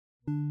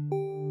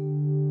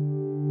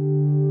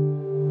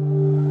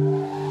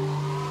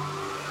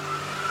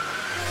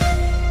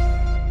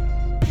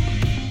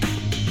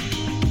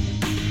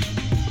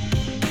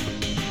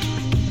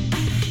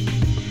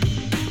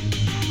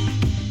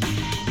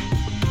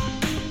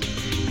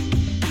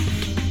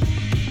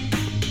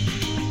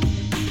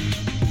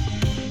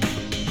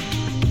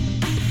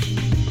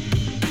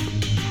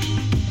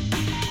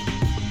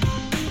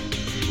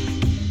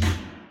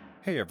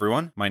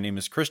everyone, my name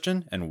is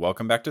Christian, and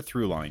welcome back to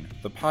Throughline,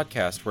 the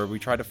podcast where we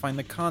try to find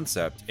the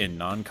concept in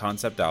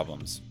non-concept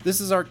albums.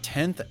 This is our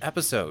 10th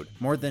episode,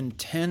 more than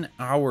 10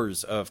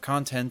 hours of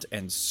content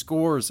and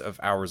scores of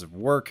hours of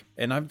work,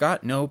 and I've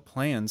got no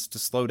plans to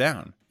slow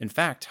down. In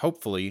fact,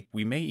 hopefully,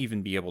 we may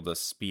even be able to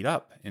speed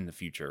up in the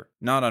future.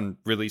 Not on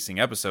releasing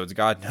episodes,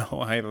 God no,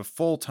 I have a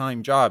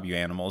full-time job, you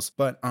animals,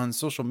 but on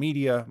social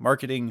media,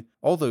 marketing,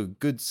 all the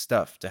good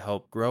stuff to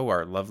help grow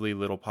our lovely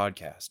little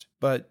podcast.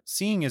 But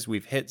seeing as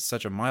we've hit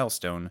such a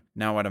milestone,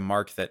 now at a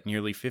mark that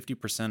nearly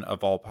 50%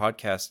 of all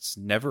podcasts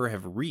never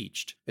have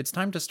reached, it's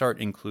time to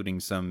start including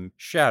some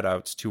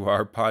shout-outs to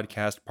our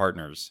podcast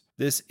partners.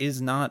 This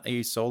is not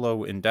a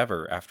solo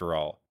endeavor, after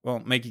all.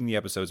 Well, making the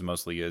episodes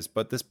mostly is,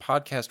 but this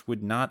podcast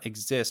would not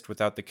exist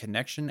without the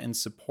connection and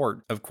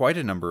support of quite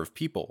a number of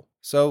people.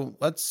 So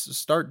let's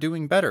start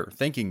doing better,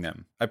 thanking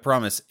them. I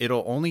promise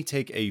it'll only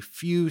take a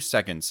few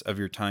seconds of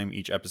your time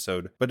each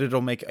episode, but it'll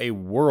make a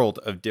world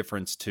of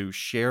difference to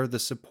share the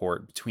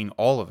support between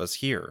all of us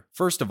here.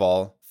 First of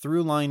all,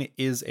 Throughline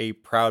is a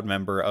proud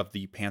member of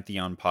the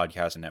Pantheon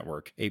Podcast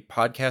Network, a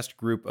podcast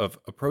group of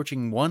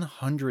approaching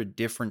 100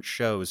 different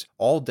shows,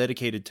 all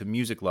dedicated to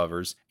music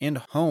lovers, and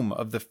home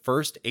of the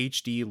first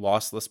HD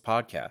lossless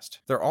podcast.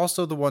 They're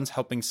also the ones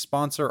helping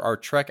sponsor our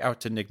trek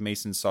out to Nick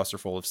Mason's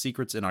Saucerful of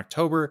Secrets in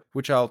October,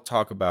 which I'll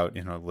talk about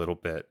in a little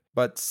bit.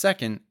 But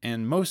second,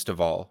 and most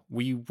of all,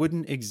 we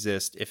wouldn't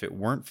exist if it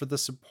weren't for the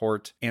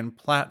support and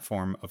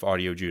platform of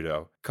Audio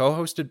Judo.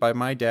 Co-hosted by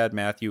my dad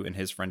Matthew and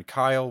his friend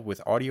Kyle,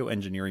 with audio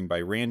engineering by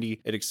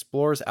Randy, it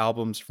explores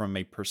albums from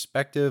a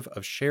perspective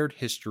of shared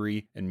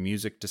history and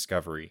music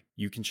discovery.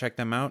 You can check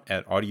them out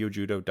at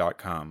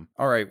audiojudo.com.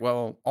 Alright,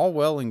 well, all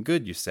well and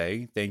good, you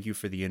say. Thank you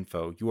for the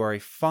info. You are a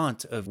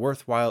font of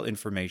worthwhile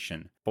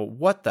information. But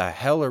what the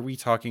hell are we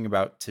talking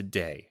about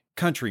today?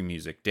 Country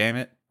music, damn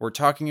it. We're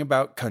talking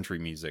about country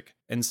music.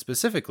 And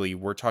specifically,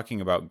 we're talking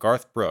about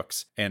Garth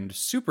Brooks. And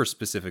super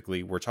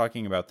specifically, we're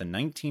talking about the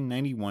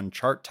 1991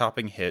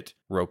 chart-topping hit,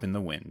 Rope in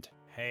the Wind.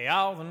 Hey,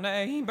 all the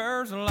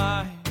neighbors'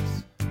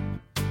 lights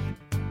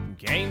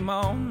came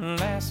on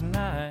last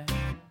night,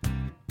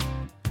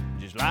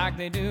 just like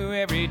they do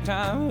every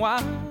time.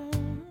 Why?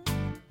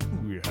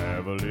 We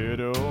have a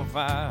little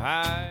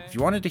fight. If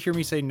you wanted to hear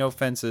me say no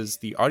fences,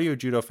 the Audio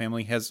Judo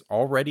family has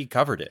already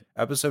covered it.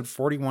 Episode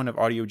 41 of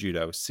Audio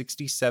Judo,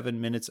 67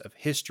 minutes of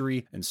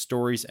history and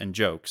stories and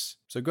jokes.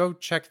 So go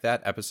check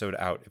that episode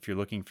out if you're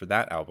looking for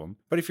that album.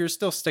 But if you're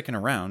still sticking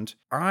around,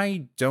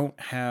 I don't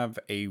have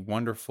a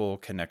wonderful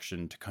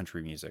connection to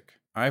country music.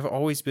 I've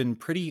always been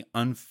pretty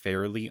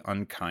unfairly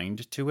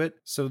unkind to it,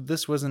 so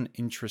this was an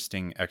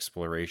interesting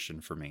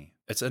exploration for me.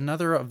 It's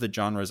another of the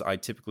genres I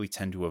typically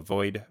tend to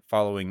avoid,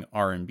 following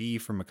R&B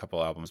from a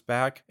couple albums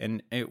back,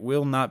 and it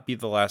will not be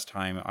the last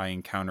time I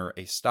encounter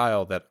a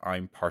style that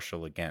I'm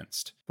partial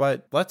against.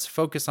 But let's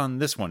focus on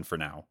this one for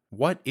now.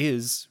 What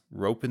is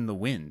Rope in the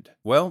Wind?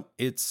 Well,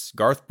 it's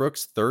Garth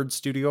Brooks' third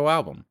studio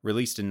album,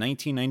 released in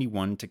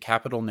 1991 to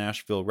Capitol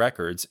Nashville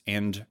Records,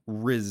 and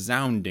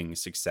resounding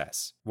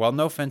success. While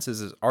No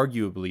Fences is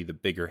arguably the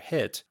bigger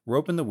hit,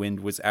 Rope in the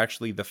Wind was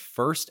actually the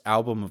first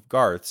album of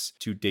Garth's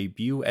to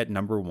debut at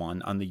number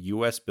 1 on the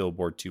US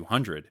Billboard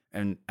 200.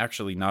 And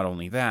actually not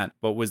only that,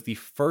 but was the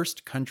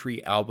first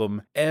country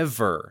album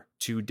ever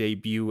to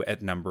debut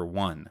at number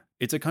 1.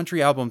 It's a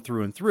country album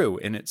through and through,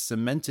 and it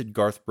cemented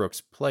Garth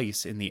Brooks'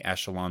 place in the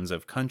echelons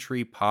of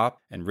country,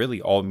 pop, and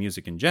really all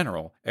music in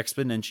general,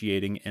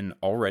 exponentiating an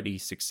already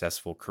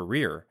successful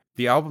career.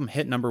 The album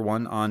hit number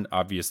 1 on,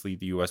 obviously,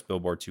 the US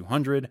Billboard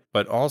 200,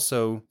 but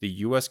also the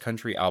US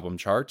Country Album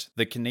Chart,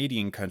 the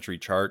Canadian Country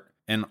Chart,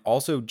 and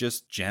also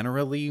just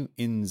generally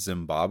in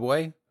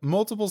Zimbabwe.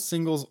 Multiple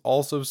singles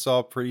also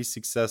saw pretty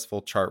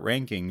successful chart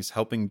rankings,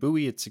 helping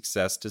buoy its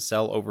success to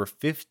sell over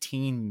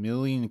 15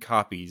 million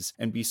copies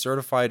and be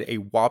certified a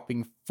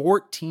whopping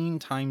 14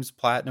 times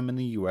platinum in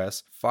the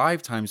US,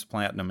 5 times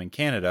platinum in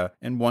Canada,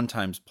 and 1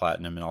 times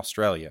platinum in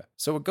Australia.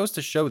 So it goes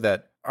to show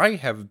that I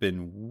have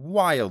been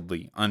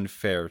wildly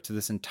unfair to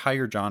this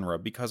entire genre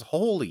because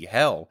holy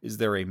hell is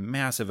there a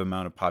massive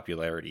amount of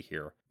popularity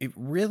here. It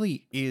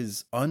really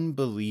is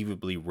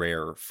unbelievably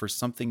rare for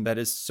something that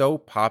is so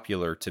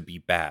popular to be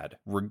bad,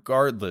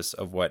 regardless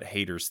of what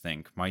haters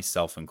think,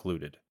 myself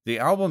included. The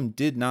album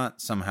did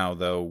not somehow,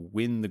 though,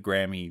 win the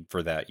Grammy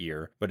for that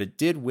year, but it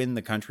did win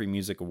the Country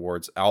Music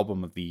Awards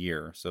Album of the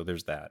Year, so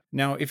there's that.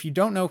 Now, if you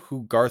don't know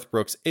who Garth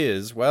Brooks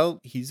is, well,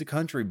 he's a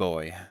country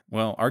boy.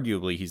 Well,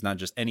 arguably, he's not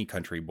just any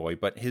country boy,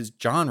 but his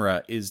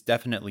genre is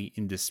definitely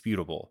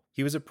indisputable.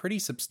 He was a pretty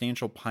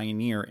substantial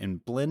pioneer in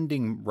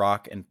blending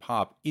rock and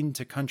pop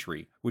into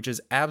country, which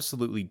is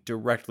absolutely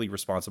directly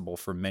responsible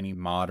for many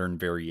modern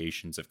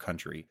variations of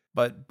country.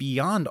 But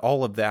beyond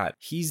all of that,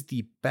 he's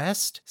the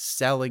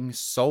best-selling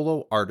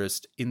solo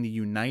artist in the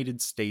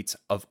United States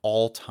of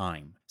all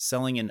time.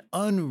 selling an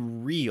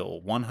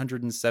unreal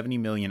 170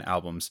 million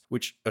albums,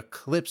 which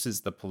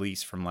eclipses The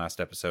Police from last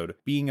episode,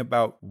 being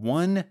about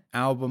one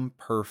album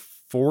per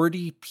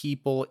 40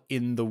 people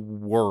in the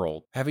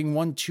world, having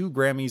won 2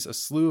 Grammys, a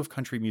slew of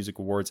country music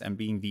awards, and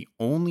being the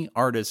only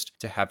artist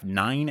to have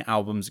 9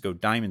 albums go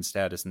diamond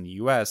status in the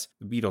US.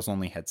 The Beatles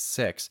only had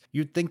 6.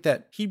 You'd think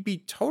that he'd be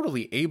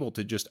totally able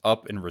to just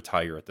up and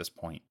retire at this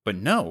point. But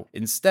no,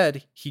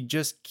 instead, he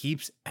just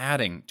keeps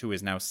adding to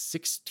his now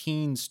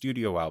 16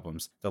 studio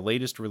albums, the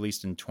latest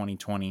released in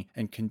 2020,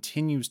 and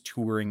continues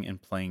touring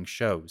and playing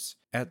shows.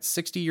 At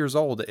 60 years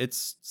old,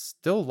 it's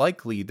still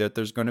likely that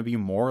there's going to be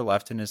more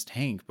left in his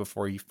tank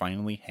before he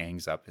finally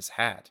hangs up his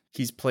hat.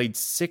 He's played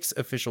 6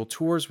 official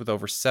tours with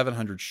over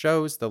 700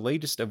 shows, the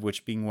latest of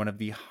which being one of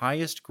the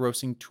highest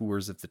grossing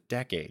tours of the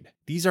decade.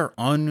 These are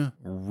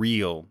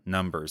unreal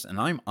numbers,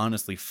 and I'm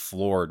honestly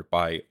floored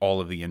by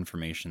all of the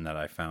information that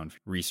I found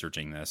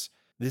researching this.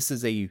 This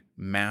is a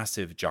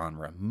massive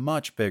genre,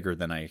 much bigger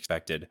than I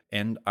expected,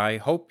 and I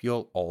hope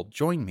you'll all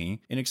join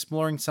me in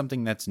exploring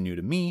something that's new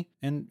to me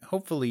and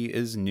hopefully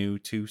is new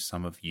to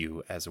some of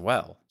you as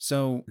well.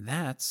 So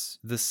that's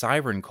the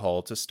siren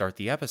call to start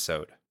the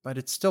episode, but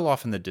it's still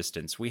off in the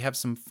distance. We have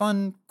some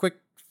fun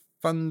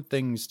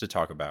things to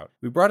talk about.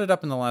 We brought it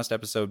up in the last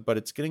episode, but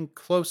it's getting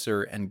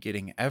closer and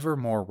getting ever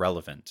more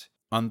relevant.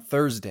 On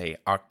Thursday,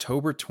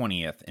 October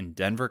 20th in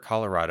Denver,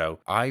 Colorado,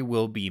 I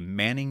will be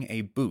manning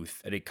a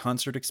booth at a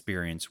concert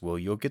experience where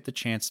you'll get the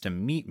chance to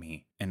meet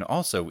me, and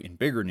also, in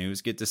bigger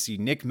news, get to see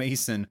Nick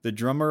Mason, the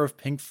drummer of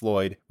Pink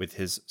Floyd, with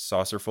his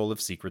Saucerful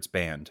of Secrets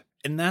band.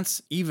 And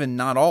that's even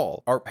not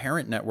all. Our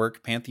parent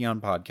network, Pantheon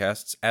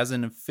Podcasts, as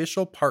an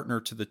official partner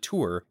to the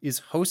tour, is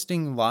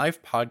hosting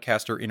live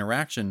podcaster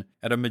interaction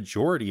at a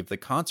majority of the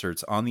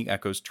concerts on the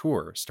Echoes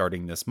tour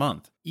starting this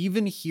month.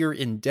 Even here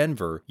in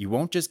Denver, you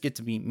won't just get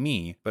to meet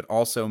me, but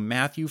also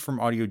Matthew from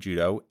Audio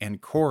Judo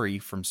and Corey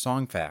from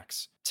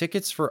Songfacts.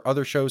 Tickets for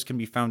other shows can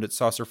be found at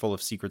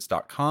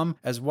saucerfulofsecrets.com,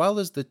 as well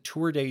as the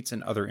tour dates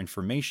and other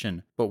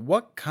information. But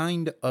what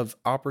kind of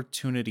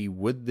opportunity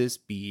would this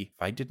be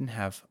if I didn't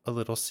have a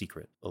little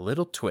secret, a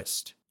little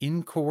twist?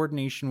 In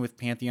coordination with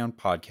Pantheon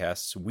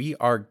Podcasts, we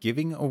are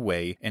giving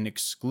away an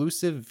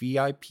exclusive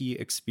VIP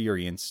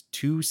experience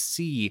to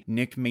see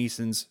Nick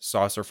Mason's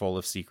Saucerful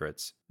of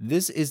Secrets.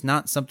 This is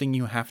not something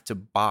you have to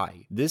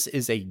buy. This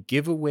is a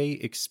giveaway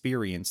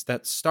experience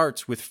that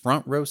starts with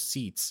front row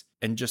seats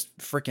and just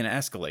frickin'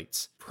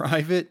 escalates.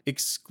 Private,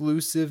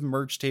 exclusive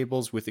merch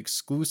tables with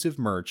exclusive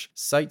merch,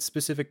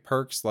 site-specific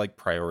perks like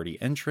priority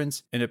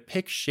entrance, and a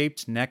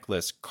pick-shaped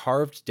necklace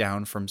carved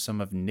down from some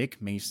of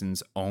Nick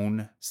Mason's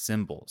own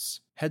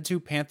symbols. Head to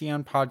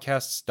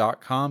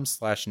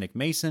pantheonpodcasts.com/Nick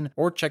Mason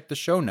or check the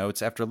show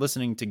notes after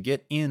listening to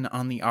get in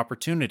on the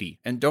opportunity.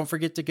 And don't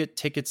forget to get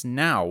tickets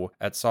now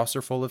at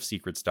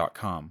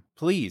saucerfulofsecrets.com.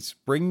 Please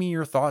bring me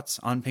your thoughts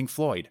on Pink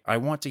Floyd. I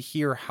want to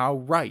hear how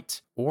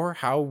right or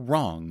how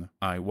wrong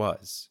I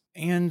was.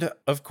 And,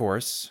 of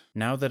course,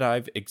 now that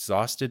I've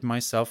exhausted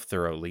myself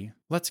thoroughly,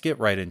 let's get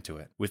right into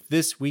it with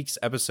this week's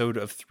episode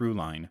of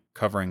Throughline,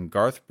 covering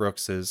Garth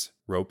Brooks's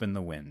Rope in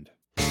the Wind.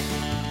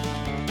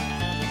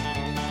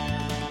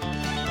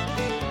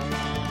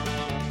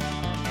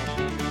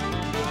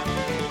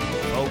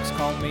 Folks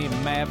call me a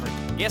maverick,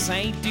 guess I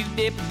ain't too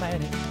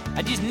diplomatic.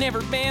 I just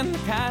never been the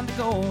kind to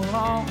go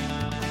along,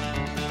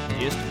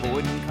 just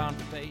avoiding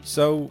confrontation.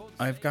 So,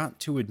 I've got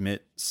to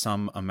admit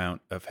some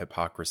amount of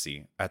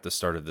hypocrisy at the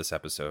start of this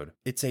episode.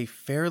 It's a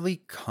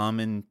fairly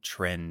common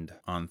trend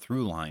on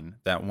Throughline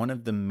that one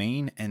of the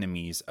main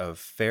enemies of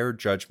fair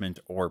judgment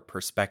or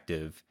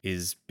perspective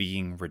is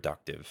being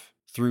reductive.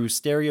 Through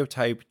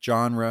stereotype,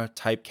 genre,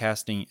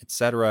 typecasting,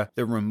 etc.,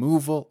 the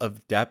removal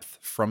of depth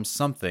from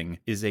something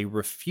is a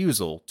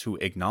refusal to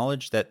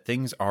acknowledge that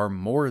things are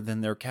more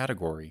than their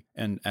category,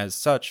 and as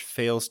such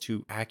fails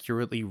to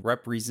accurately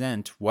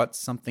represent what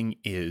something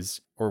is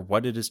or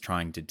what it is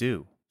trying to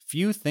do.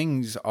 Few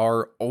things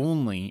are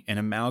only an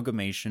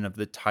amalgamation of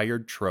the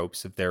tired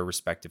tropes of their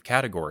respective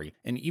category,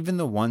 and even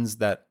the ones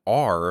that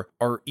are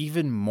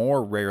even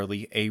more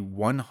rarely a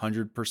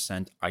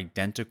 100%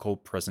 identical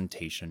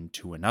presentation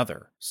to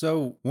another.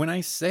 So when I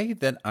say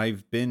that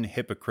I've been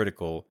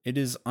hypocritical, it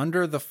is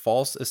under the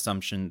false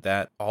assumption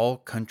that all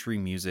country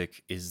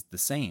music is the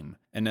same.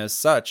 And as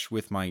such,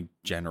 with my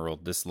general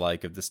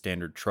dislike of the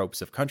standard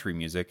tropes of country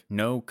music,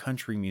 no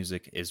country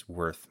music is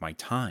worth my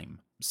time.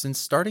 Since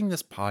starting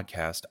this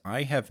podcast,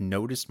 I have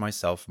noticed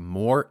myself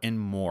more and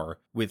more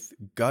with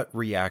gut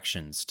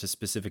reactions to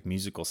specific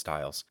musical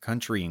styles,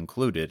 country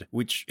included,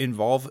 which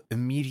involve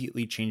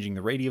immediately changing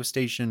the radio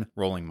station,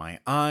 rolling my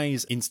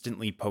eyes,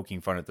 instantly poking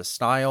fun at the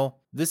style.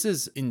 This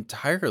is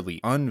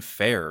entirely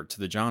unfair to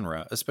the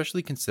genre,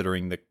 especially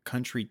considering the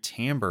country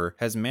timbre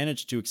has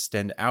managed to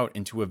extend out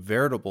into a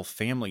veritable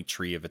family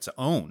tree of its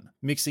own,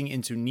 mixing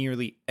into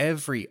nearly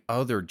every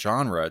other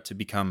genre to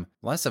become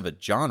less of a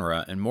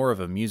genre and more of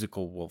a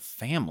musical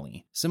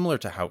family, similar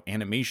to how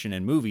animation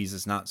in movies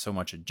is not so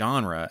much a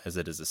genre as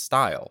it is a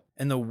style.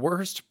 And the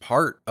worst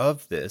part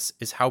of this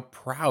is how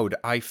proud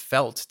I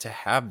felt to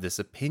have this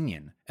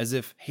opinion, as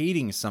if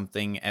hating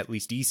something at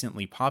least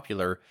decently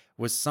popular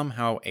was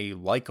somehow a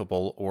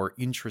likable or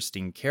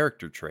interesting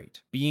character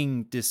trait.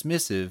 Being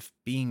dismissive,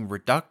 being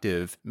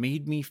reductive,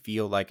 made me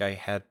feel like I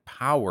had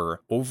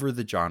power over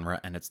the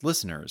genre and its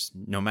listeners,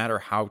 no matter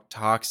how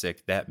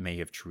toxic that may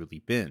have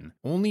truly been.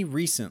 Only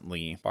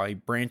recently, by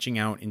branching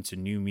out into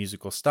new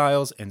musical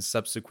styles and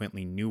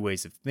subsequently new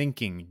ways of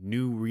thinking,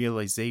 new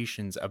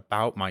realizations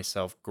about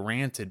myself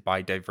granted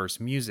by diverse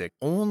music,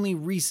 only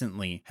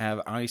recently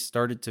have I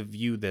started to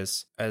view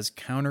this as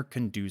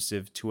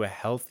counter-conducive to a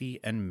healthy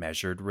and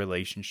measured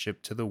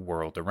relationship to the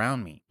world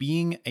around me.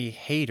 Being a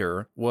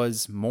hater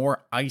was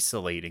more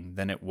isolating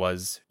than it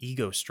was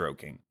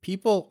ego-stroking.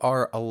 People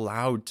are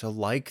allowed to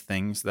like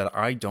things that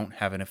I don't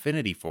have an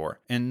affinity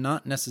for, and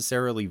not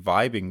necessarily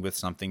vibing with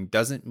something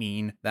doesn't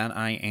mean that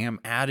I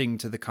am adding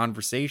to the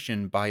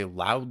conversation by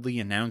loudly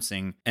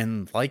announcing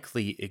and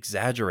likely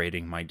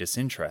exaggerating my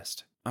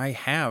disinterest. I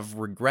have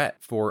regret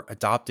for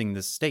adopting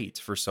this state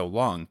for so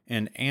long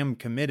and am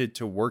committed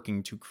to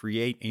working to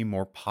create a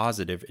more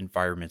positive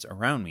environment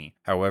around me,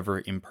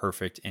 however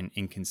imperfect and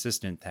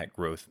inconsistent that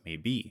growth may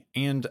be.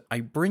 And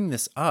I bring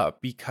this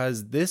up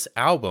because this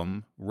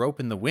album, Rope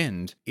in the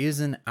Wind,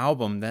 is an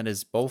album that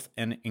is both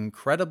an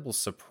incredible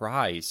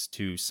surprise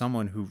to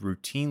someone who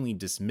routinely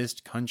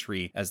dismissed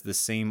country as the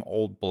same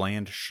old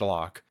bland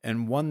schlock,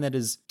 and one that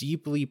is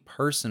deeply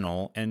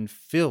personal and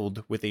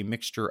filled with a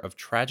mixture of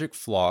tragic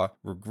flaw,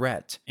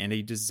 regret, and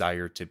a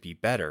desire to be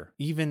better,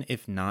 even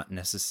if not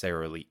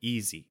necessarily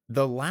easy.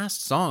 The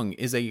last song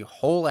is a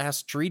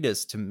whole-ass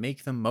treatise to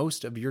make the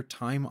most of your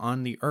time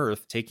on the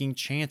earth, taking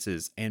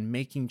chances and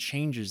making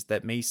changes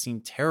that may seem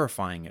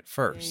terrifying at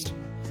first.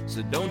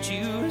 So don't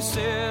you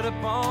sit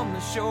upon the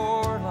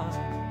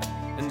shoreline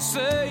and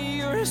say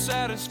you're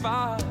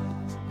satisfied.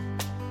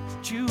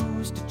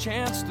 Choose to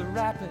chance the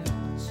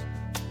rapids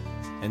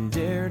and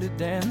dare to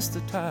dance the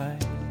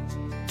tide.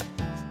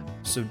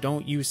 So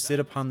don't you sit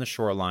upon the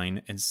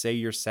shoreline and say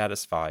you're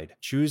satisfied.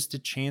 Choose to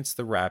chance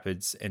the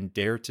rapids and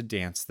dare to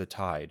dance the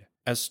tide.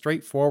 As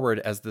straightforward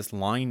as this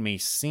line may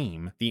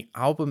seem, the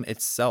album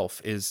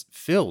itself is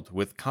filled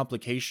with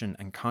complication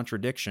and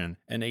contradiction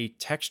and a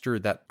texture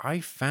that I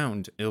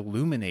found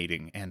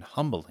illuminating and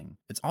humbling.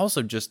 It's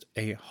also just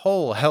a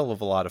whole hell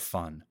of a lot of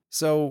fun.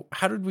 So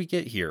how did we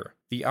get here?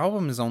 The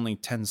album is only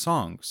 10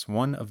 songs,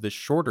 one of the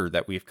shorter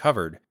that we've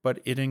covered, but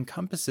it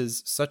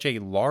encompasses such a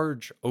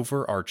large,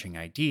 overarching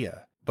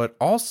idea. But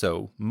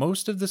also,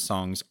 most of the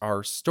songs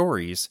are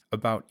stories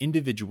about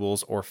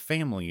individuals or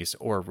families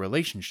or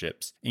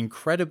relationships,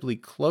 incredibly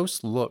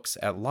close looks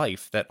at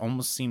life that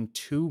almost seem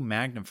too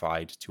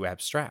magnified to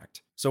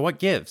abstract. So what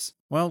gives?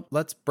 Well,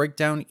 let's break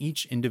down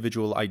each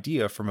individual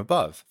idea from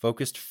above,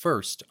 focused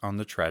first on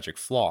the tragic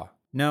flaw.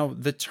 Now,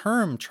 the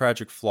term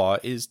tragic flaw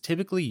is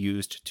typically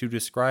used to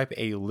describe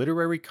a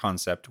literary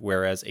concept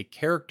whereas a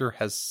character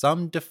has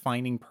some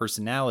defining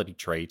personality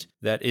trait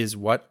that is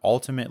what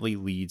ultimately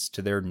leads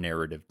to their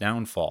narrative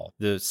downfall,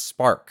 the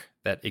spark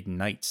that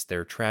ignites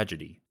their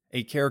tragedy.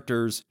 A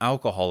character's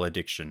alcohol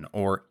addiction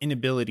or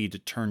inability to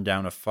turn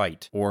down a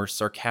fight or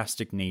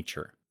sarcastic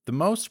nature. The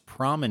most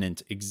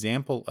prominent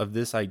example of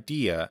this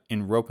idea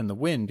in Rope in the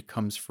Wind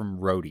comes from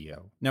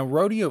Rodeo. Now,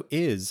 Rodeo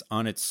is,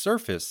 on its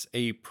surface,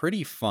 a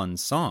pretty fun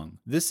song.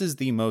 This is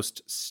the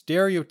most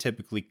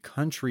stereotypically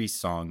country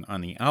song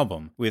on the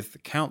album,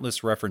 with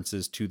countless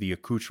references to the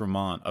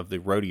accoutrement of the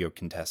rodeo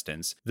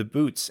contestants, the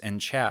boots and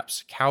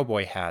chaps,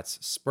 cowboy hats,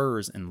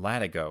 spurs, and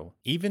latigo.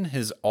 Even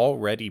his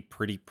already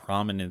pretty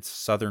prominent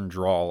southern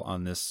drawl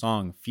on this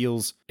song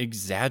feels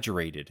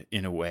exaggerated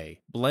in a way,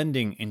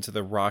 blending into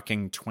the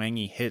rocking,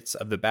 twangy hits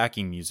of the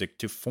backing music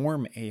to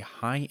form a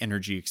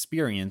high-energy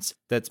experience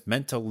that's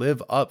meant to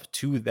live up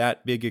to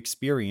that big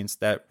experience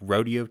that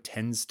rodeo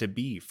tends to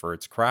be for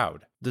its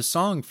crowd. The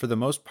song, for the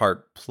most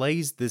part,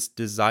 plays this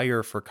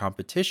desire for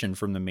competition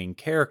from the main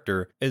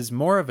character as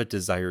more of a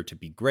desire to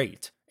be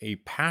great, a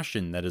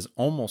passion that is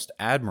almost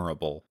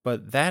admirable,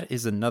 but that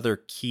is another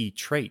key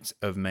trait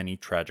of many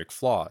tragic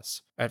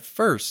flaws. At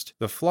first,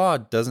 the flaw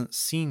doesn't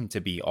seem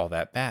to be all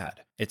that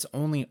bad. It's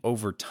only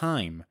over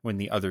time, when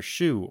the other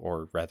shoe,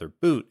 or rather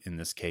boot in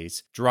this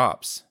case,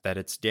 drops, that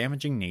its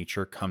damaging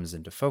nature comes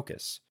into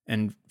focus.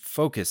 And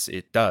focus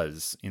it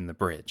does in the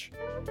bridge.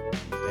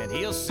 And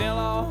he'll sell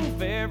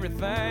off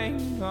everything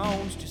he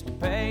owns just to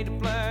pay to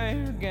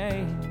play her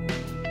game.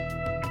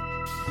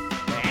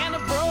 And a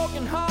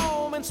broken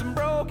home and some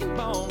broken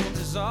bones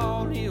is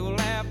all he'll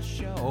have to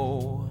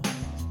show.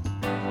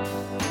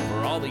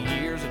 For all the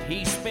years that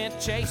he spent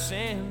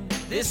chasing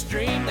this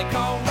dream they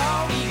call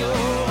rodeo.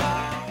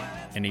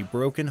 And a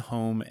broken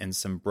home and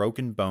some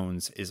broken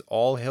bones is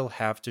all he'll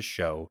have to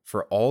show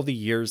for all the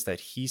years that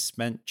he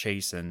spent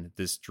chasing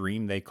this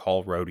dream they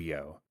call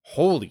rodeo.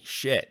 Holy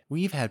shit.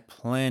 We've had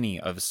plenty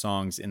of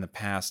songs in the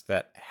past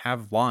that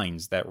have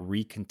lines that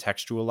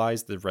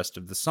recontextualize the rest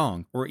of the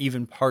song, or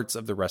even parts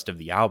of the rest of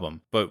the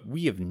album, but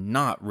we have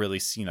not really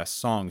seen a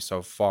song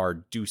so far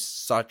do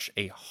such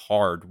a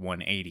hard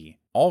 180.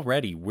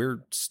 Already,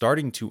 we're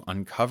starting to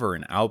uncover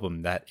an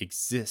album that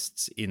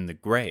exists in the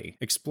gray,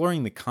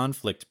 exploring the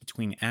conflict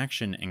between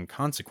action and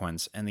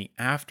consequence and the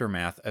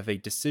aftermath of a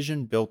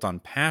decision built on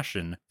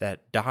passion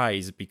that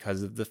dies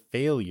because of the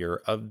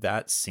failure of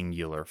that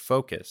singular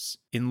focus.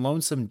 In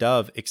Lonesome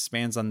Dove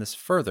expands on this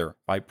further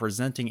by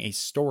presenting a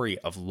story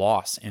of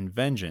loss and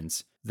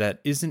vengeance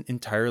that isn't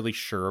entirely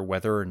sure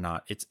whether or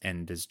not its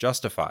end is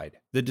justified.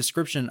 The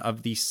description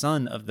of the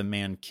son of the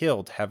man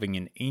killed having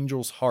an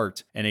angel's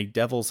heart and a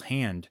devil's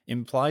hand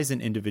implies an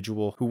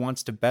individual who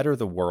wants to better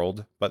the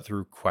world, but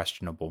through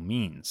questionable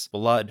means.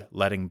 Blood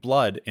letting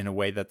blood in a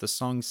way that the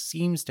song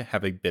seems to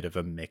have a bit of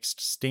a mixed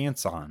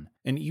stance on.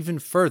 And even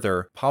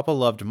further, Papa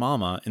Loved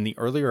Mama in the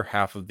earlier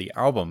half of the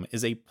album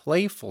is a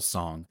playful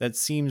song that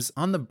seems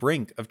on the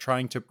brink of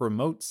trying to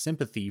promote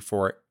sympathy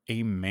for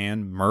a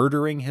man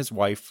murdering his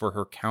wife for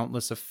her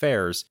countless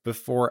affairs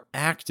before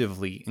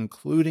actively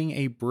including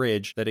a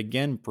bridge that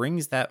again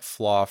brings that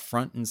flaw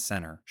front and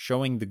center,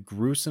 showing the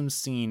gruesome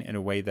scene in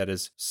a way that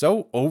is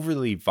so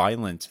overly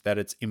violent that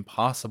it's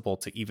impossible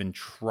to even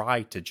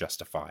try to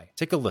justify.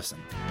 Take a listen.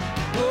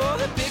 Oh,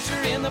 the picture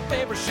in the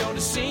paper showed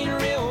the scene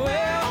real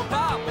well.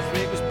 Papa's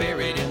rig was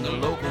buried in the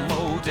local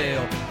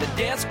motel. The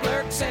desk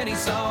clerk said he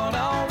saw it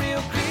all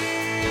real clear.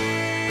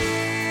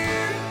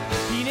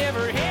 He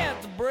never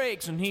had the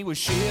brakes and he was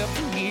shipped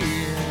from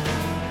here.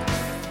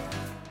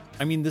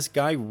 I mean, this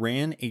guy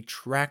ran a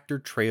tractor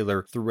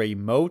trailer through a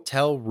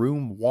motel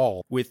room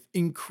wall with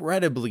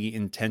incredibly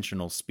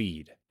intentional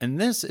speed.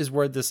 And this is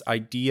where this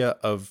idea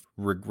of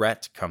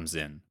regret comes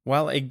in.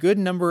 While a good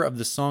number of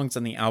the songs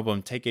on the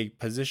album take a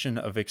position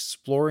of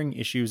exploring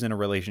issues in a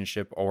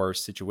relationship or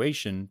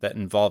situation that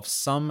involve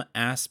some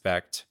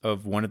aspect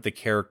of one of the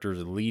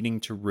characters leading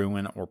to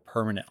ruin or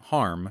permanent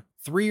harm,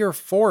 3 or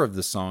 4 of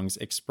the songs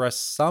express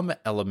some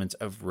element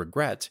of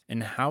regret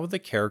in how the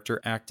character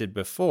acted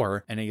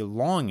before and a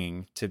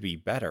longing to be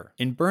better.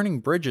 In Burning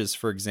Bridges,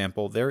 for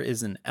example, there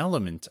is an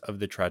element of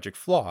the tragic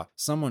flaw,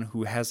 someone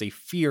who has a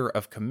fear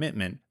of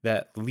commitment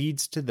that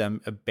leads to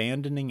them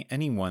abandoning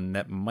anyone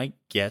that might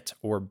get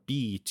or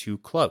be too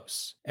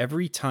close.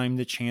 Every time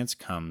the chance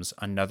comes,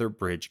 another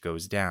bridge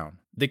goes down.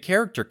 The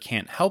character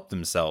can't help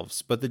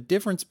themselves, but the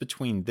difference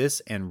between this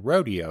and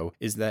Rodeo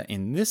is that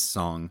in this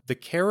song, the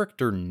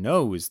character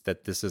knows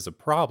that this is a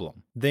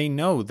problem. They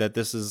know that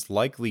this is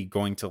likely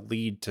going to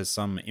lead to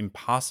some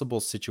impossible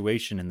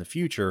situation in the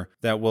future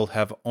that will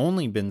have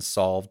only been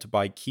solved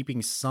by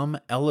keeping some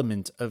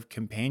element of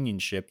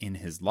companionship in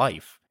his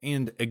life.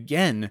 And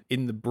again,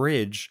 in the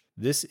bridge,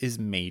 this is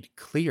made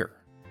clear.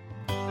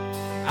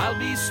 I'll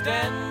be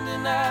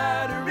standing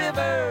at a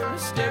river,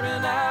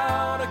 staring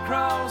out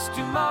across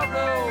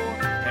tomorrow.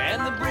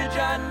 And the bridge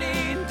I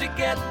need to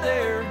get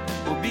there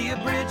will be a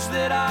bridge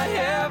that I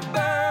have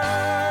burned.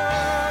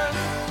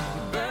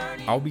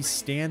 I'll be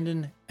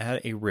standing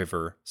at a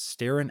river,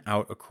 staring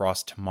out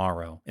across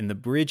tomorrow. And the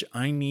bridge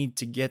I need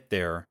to get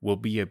there will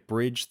be a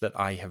bridge that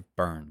I have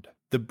burned.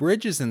 The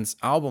bridges in this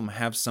album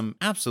have some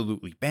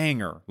absolutely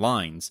banger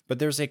lines, but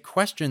there's a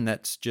question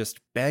that's just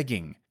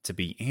begging to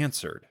be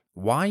answered.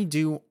 Why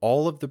do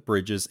all of the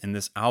bridges in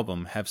this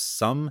album have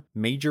some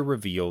major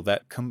reveal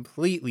that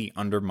completely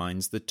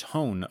undermines the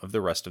tone of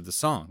the rest of the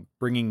song,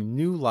 bringing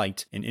new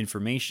light and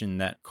information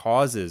that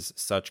causes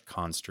such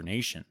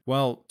consternation?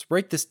 Well, to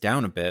break this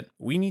down a bit,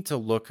 we need to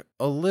look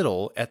a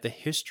little at the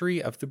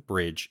history of the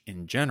bridge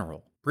in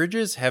general.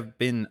 Bridges have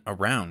been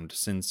around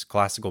since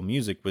classical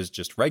music was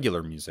just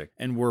regular music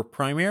and were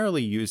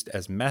primarily used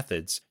as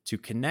methods to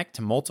connect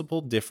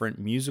multiple different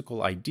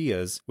musical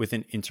ideas with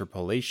an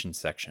interpolation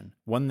section,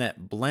 one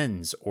that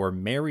blends or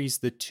marries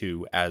the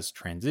two as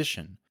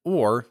transition,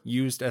 or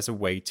used as a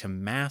way to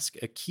mask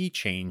a key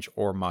change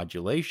or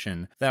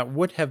modulation that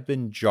would have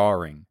been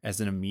jarring as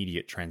an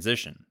immediate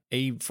transition.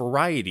 A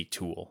variety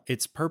tool.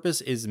 Its purpose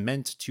is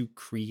meant to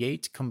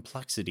create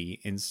complexity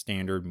in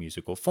standard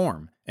musical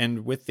form.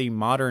 And with the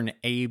modern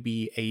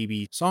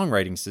ABAB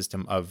songwriting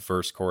system of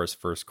verse,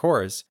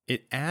 chorus,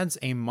 it adds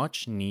a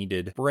much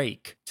needed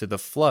break to the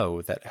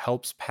flow that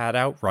helps pad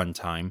out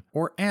runtime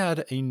or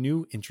add a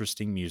new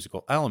interesting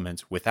musical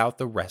element without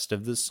the rest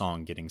of the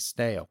song getting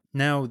stale.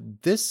 Now,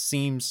 this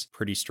seems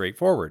pretty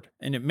straightforward,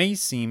 and it may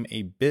seem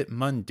a bit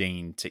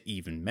mundane to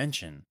even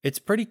mention. It's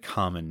pretty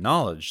common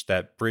knowledge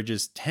that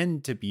bridges tend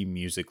to be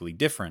musically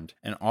different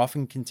and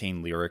often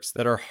contain lyrics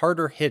that are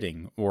harder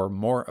hitting or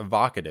more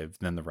evocative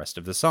than the rest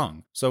of the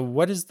song. So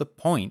what is the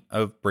point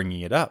of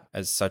bringing it up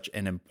as such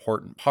an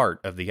important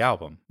part of the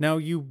album? Now,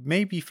 you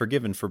may be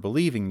forgiven for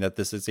believing that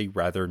this is a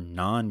rather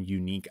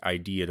non-unique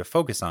idea to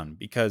focus on,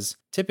 because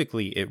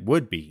typically it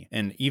would be,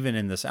 and even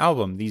in this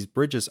album, these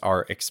bridges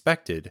are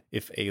expected,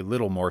 if a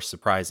little more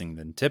surprising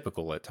than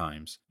typical at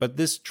times. But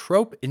this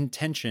trope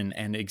intention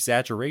and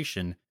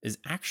exaggeration is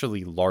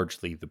actually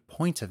largely the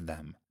point of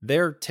them.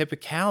 Their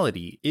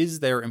typicality is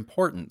their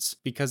importance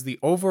because the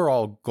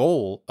overall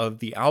goal of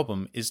the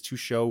album is to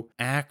show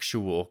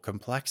actual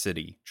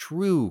complexity,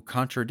 true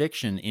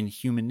contradiction in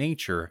human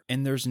nature,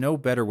 and there's no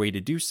better way to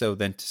do so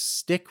than to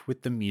stick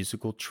with the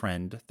musical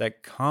trend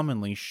that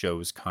commonly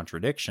shows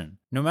contradiction.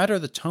 No matter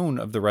the tone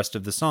of the rest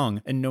of the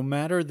song, and no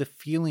matter the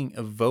feeling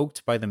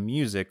evoked by the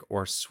music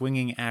or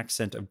swinging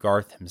accent of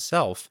Garth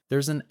himself,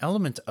 there's an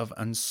element of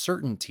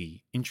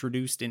uncertainty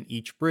introduced in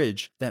each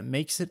bridge that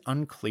makes it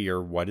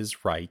unclear what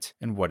is right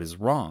and what is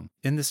wrong.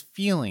 And this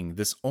feeling,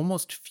 this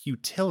almost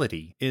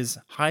futility, is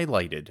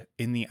highlighted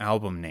in the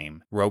album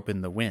name, Rope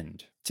in the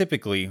Wind.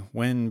 Typically,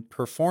 when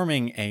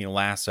performing a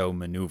lasso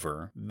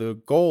maneuver, the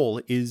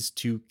goal is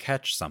to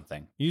catch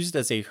something. Used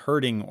as a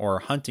herding or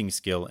hunting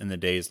skill in the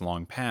days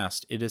long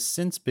past, it has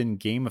since been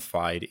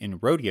gamified in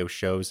rodeo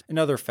shows and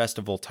other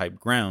festival-type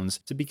grounds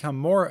to become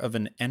more of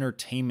an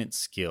entertainment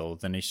skill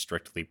than a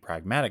strictly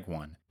pragmatic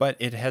one. But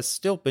it has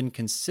still been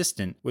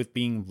consistent with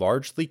being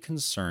largely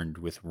concerned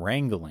with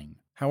wrangling.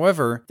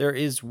 However, there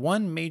is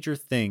one major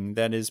thing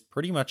that is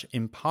pretty much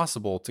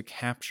impossible to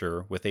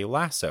capture with a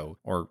lasso,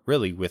 or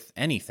really with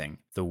anything: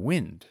 the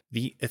wind.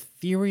 The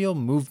ethereal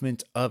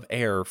movement of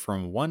air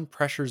from one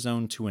pressure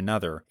zone to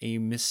another, a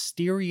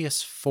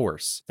mysterious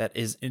force that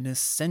is an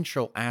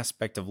essential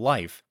aspect of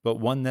life, but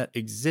one that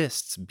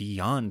exists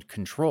beyond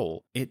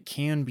control. It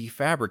can be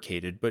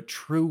fabricated, but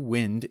true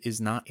wind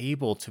is not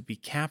able to be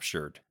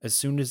captured. As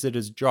soon as it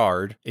is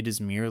jarred, it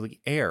is merely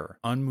air,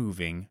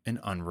 unmoving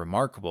and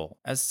unremarkable.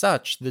 As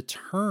such, the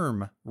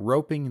term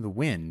roping the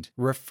wind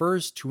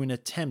refers to an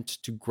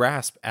attempt to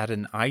grasp at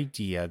an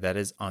idea that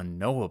is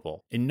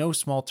unknowable. In no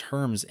small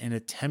terms, an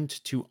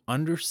attempt to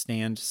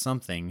understand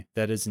something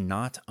that is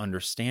not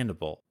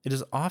understandable. It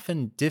is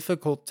often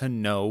difficult to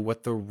know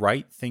what the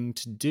right thing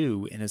to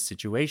do in a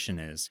situation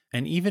is.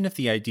 And even if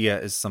the idea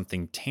is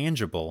something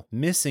tangible,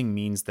 missing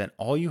means that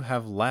all you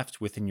have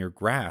left within your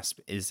grasp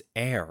is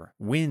air,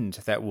 wind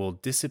that will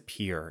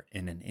disappear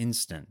in an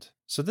instant.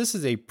 So this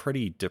is a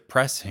pretty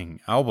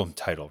depressing album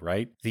title,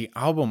 right? The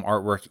album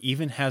artwork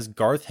even has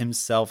Garth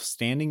himself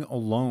standing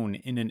alone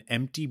in an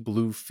empty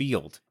blue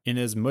field, in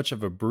as much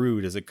of a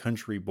brood as a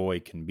country boy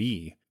can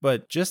be.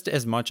 But just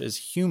as much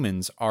as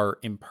humans are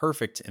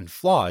imperfect and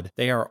flawed,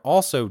 they are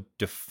also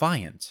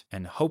defiant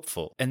and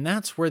hopeful. And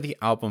that's where the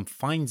album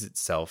finds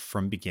itself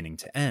from beginning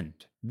to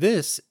end.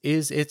 This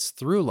is its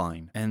through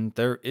line, and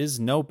there is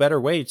no better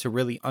way to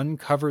really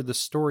uncover the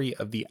story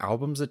of the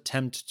album's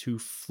attempt to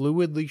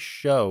fluidly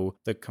show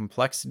the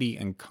complexity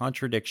and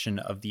contradiction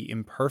of the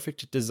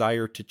imperfect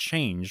desire to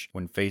change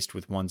when faced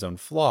with one's own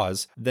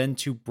flaws than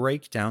to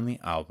break down the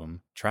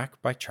album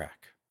track by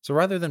track. So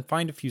rather than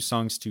find a few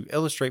songs to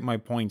illustrate my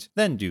point,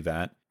 then do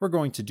that, we're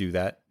going to do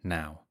that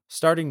now.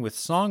 Starting with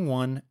song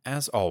 1,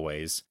 as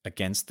always,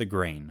 Against the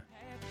Grain.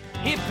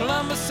 If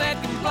Columbus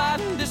had complied,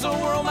 this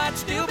old world might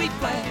still be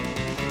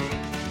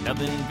flat.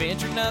 Nothing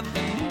ventured,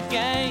 nothing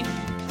gained.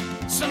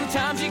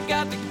 Sometimes you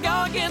got to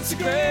go against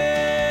the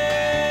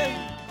grain.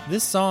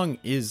 This song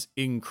is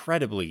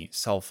incredibly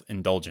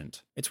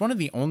self-indulgent. It's one of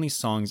the only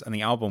songs on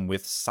the album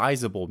with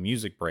sizable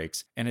music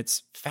breaks, and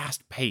it's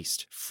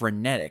fast-paced,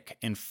 frenetic,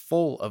 and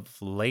full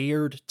of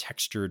layered,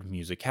 textured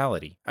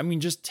musicality. I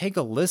mean, just take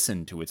a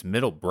listen to its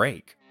middle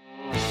break.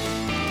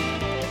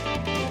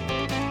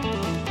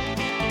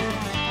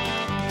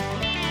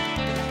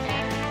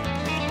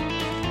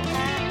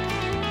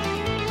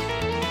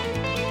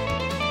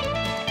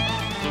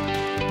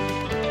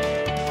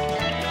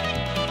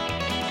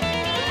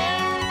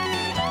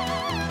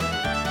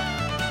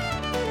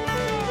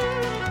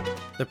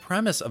 The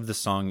premise of the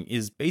song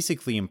is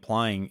basically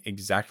implying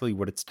exactly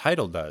what its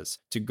title does,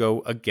 to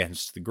go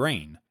against the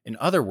grain. In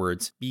other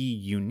words, be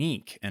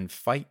unique and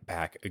fight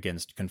back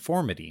against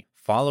conformity,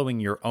 following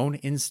your own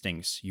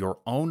instincts, your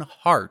own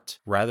heart,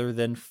 rather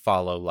than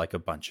follow like a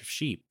bunch of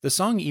sheep. The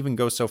song even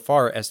goes so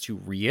far as to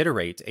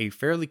reiterate a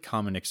fairly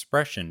common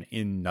expression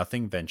in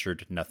Nothing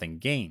Ventured, Nothing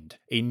Gained,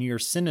 a near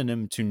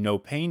synonym to No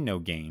Pain, No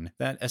Gain,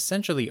 that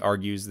essentially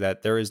argues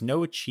that there is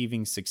no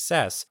achieving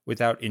success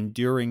without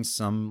enduring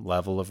some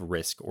level of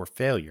risk or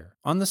failure.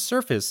 On the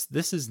surface,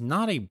 this is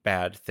not a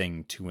bad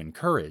thing to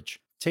encourage.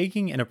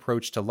 Taking an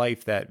approach to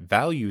life that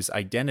values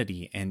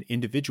identity and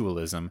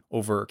individualism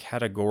over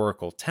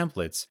categorical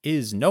templates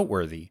is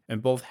noteworthy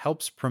and both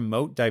helps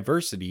promote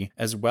diversity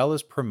as well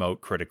as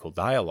promote critical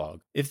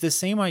dialogue. If the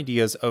same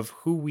ideas of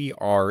who we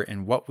are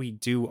and what we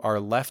do are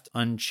left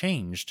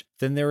unchanged,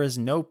 then there is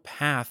no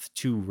path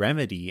to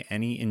remedy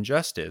any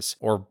injustice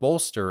or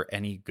bolster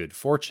any good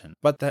fortune.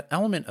 But that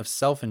element of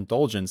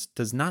self-indulgence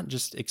does not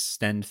just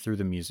extend through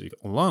the music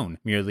alone,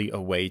 merely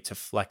a way to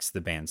flex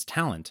the band's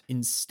talent.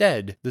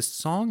 Instead, the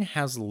song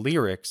has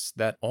lyrics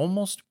that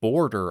almost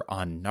border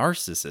on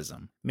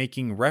narcissism.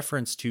 making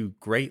reference to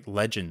great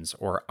legends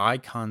or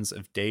icons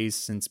of days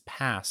since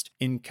past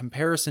in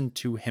comparison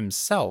to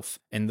himself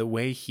and the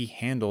way he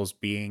handles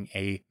being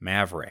a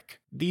maverick.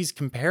 These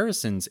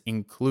comparisons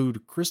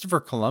include Christopher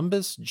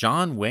Columbus,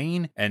 John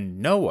Wayne, and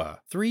Noah,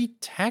 3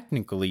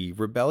 technically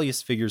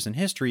rebellious figures in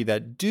history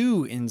that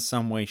do in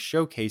some way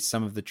showcase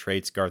some of the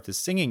traits Garth is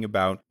singing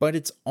about, but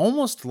it's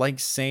almost like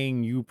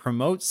saying you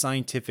promote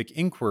scientific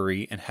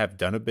inquiry and have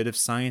done a bit of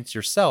science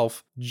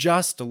yourself,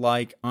 just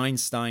like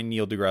Einstein,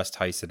 Neil deGrasse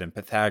Tyson, and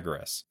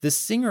Pythagoras. The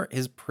singer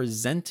is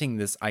presenting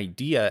this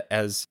idea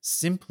as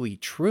simply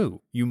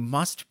true. You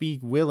must be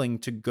willing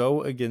to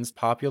go against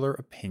popular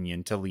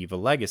opinion to leave a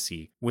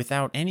legacy,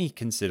 without any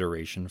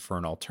consideration for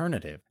an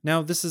alternative.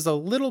 Now, this is a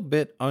little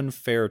bit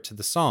unfair to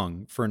the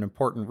song for an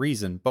important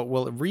reason, but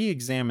we'll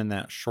re-examine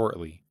that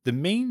shortly. The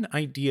main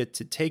idea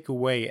to take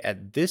away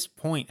at this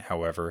point,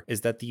 however, is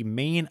that the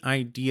main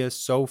idea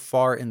so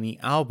far in the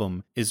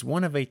album is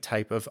one of a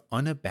type of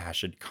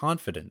unabashed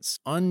confidence,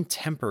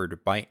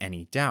 untempered by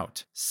any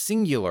doubt,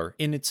 singular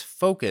in its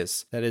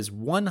focus that is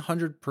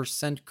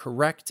 100%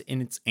 correct in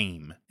its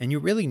aim. And you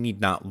really need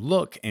not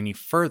look any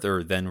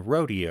further than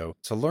Rodeo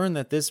to learn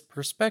that this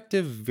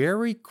perspective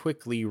very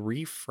quickly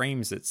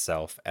reframes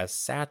itself as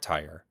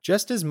satire.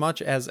 Just as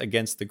much as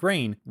Against the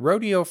Grain,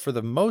 Rodeo for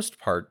the most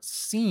part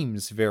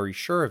seems very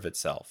sure of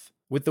itself.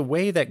 With the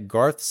way that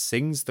Garth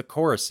sings the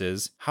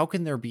choruses, how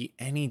can there be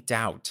any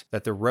doubt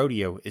that the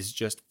Rodeo is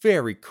just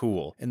very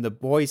cool and the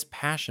boy's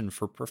passion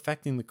for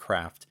perfecting the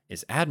craft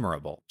is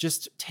admirable?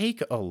 Just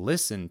take a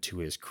listen to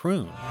his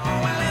croon.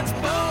 Well, it's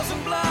balls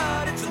and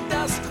blood, it's the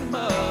dust and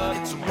mud,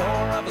 it's the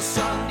roar of a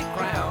Sunday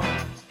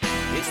crowd.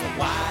 It's the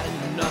white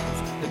in the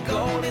knuckles, the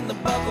gold in the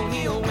buckle,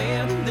 he'll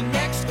win the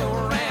next go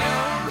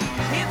round.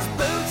 It's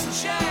boots and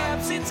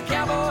chaps, it's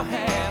cowboy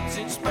hats,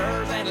 it's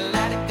spurs and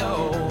let it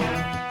go.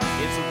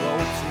 It's the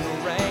ropes and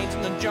the reins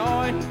and the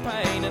joy and the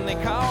pain, and they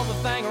call the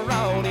thing a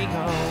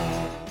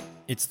rodeo.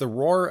 It's the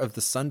roar of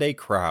the Sunday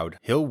crowd.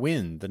 He'll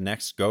win the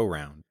next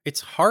go-round.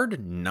 It's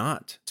hard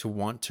not to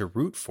want to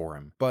root for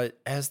him, but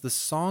as the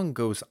song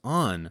goes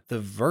on, the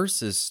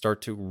verses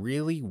start to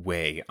really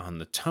weigh on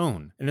the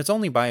tone, and it's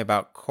only by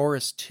about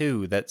chorus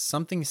 2 that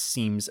something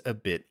seems a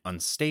bit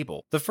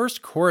unstable. The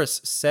first chorus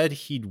said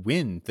he'd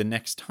win the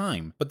next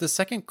time, but the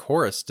second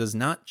chorus does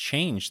not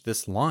change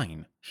this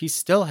line. He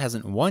still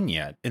hasn't won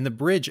yet, and the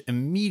bridge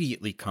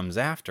immediately comes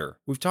after.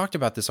 We've talked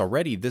about this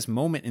already, this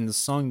moment in the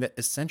song that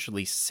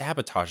essentially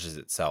sabotages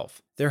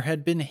itself. There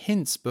had been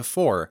hints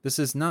before. This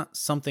is not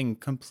something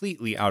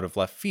completely out of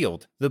left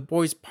field. The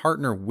boy's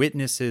partner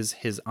witnesses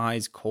his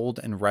eyes cold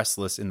and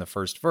restless in the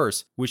first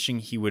verse, wishing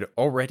he would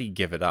already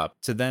give it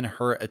up, to then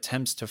her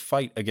attempts to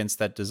fight against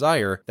that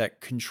desire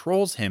that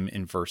controls him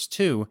in verse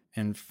 2,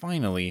 and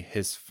finally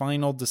his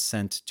final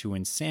descent to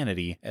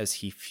insanity as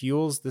he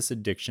fuels this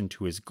addiction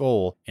to his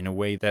goal in a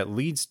way that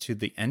leads to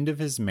the end of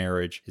his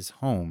marriage, his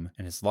home,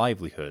 and his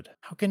livelihood.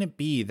 How can it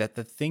be that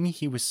the thing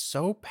he was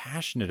so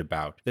passionate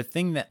about, the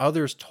thing that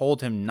others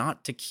told him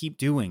not to keep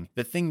doing,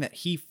 the thing that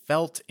he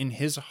felt in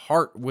his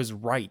heart was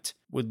right,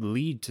 would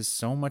lead to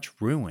so much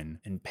ruin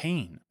and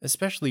pain,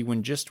 especially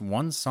when just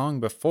one song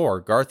before,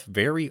 Garth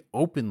very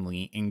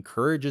openly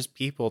encourages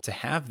people to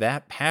have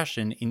that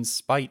passion in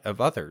spite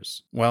of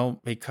others? Well,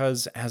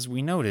 because as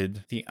we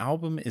noted, the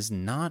album is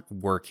not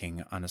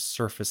working on a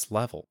surface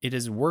level. It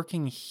is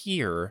working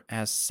here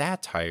as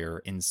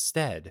satire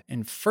instead,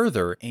 and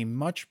further, a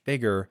much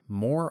bigger,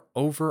 more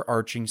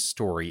overarching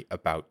story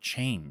about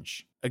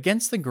change.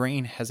 Against the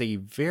Grain has a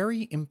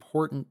very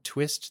important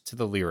twist to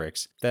the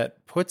lyrics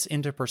that puts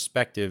into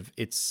perspective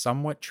its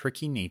somewhat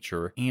tricky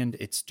nature and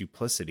its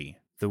duplicity.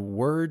 The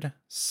word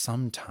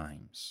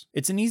sometimes.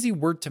 It's an easy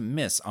word to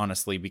miss,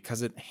 honestly,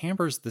 because it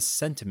hampers the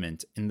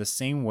sentiment in the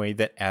same way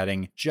that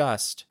adding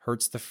just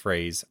hurts the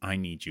phrase, I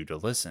need you to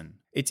listen.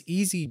 It's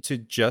easy to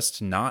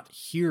just not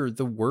hear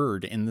the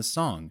word in the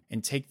song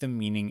and take the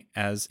meaning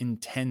as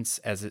intense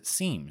as it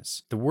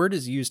seems. The word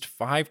is used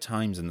 5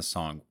 times in the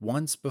song,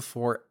 once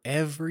before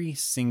every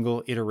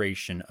single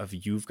iteration of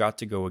You've Got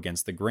to Go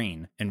Against the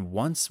Grain, and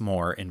once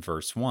more in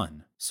verse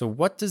 1. So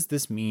what does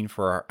this mean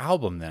for our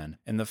album then,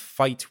 and the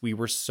fight we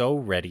were so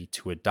ready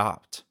to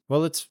adopt?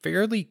 Well, it's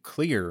fairly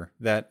clear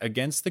that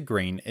Against the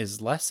Grain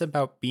is less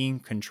about being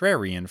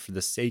contrarian for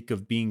the sake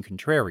of being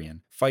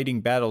contrarian,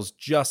 fighting battles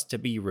just to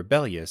be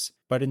rebellious,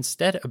 but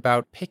instead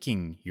about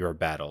picking your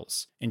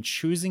battles and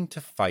choosing to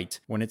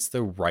fight when it's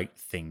the right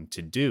thing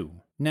to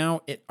do.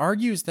 Now, it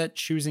argues that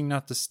choosing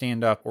not to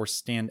stand up or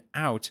stand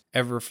out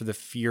ever for the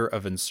fear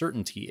of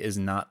uncertainty is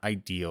not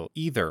ideal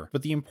either.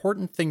 But the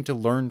important thing to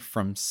learn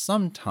from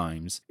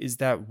sometimes is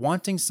that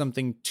wanting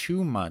something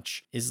too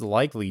much is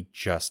likely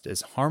just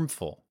as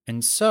harmful.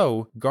 And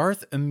so,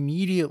 Garth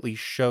immediately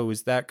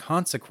shows that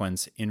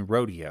consequence in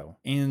Rodeo.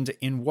 And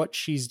in what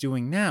she's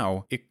doing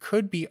now, it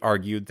could be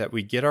argued that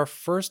we get our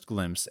first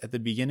glimpse at the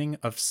beginning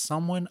of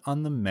someone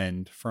on the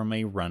mend from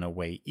a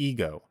runaway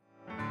ego.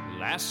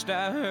 Last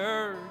I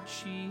heard,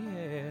 she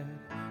had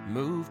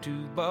moved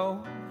to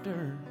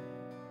Boulder,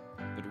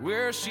 but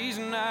where she's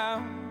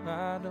now,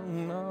 I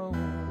don't know.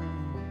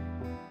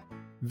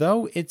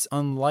 Though it's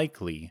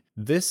unlikely,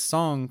 this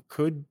song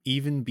could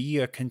even be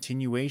a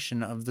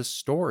continuation of the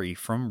story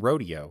from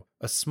Rodeo,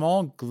 a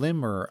small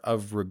glimmer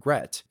of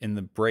regret in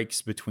the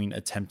breaks between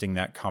attempting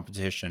that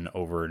competition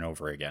over and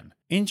over again.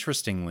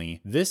 Interestingly,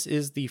 this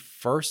is the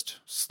first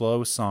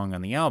slow song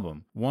on the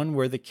album, one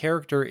where the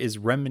character is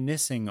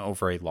reminiscing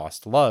over a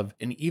lost love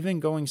and even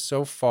going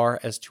so far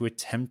as to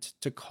attempt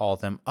to call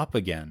them up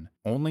again,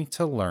 only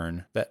to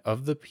learn that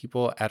of the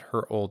people at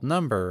her old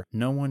number,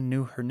 no one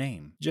knew her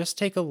name. Just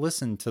take a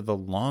listen to the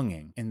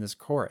longing in this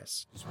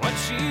chorus. What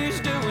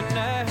she's doing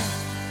now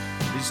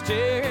is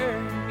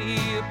tearing me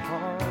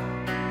apart,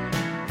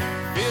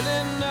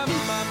 filling up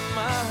my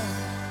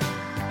mind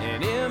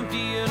and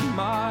emptying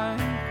my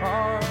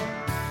heart.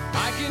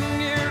 I can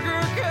hear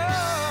her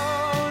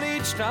call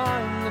each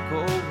time the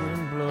cold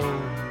wind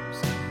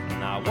blows,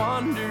 and I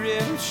wonder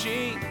if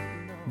she...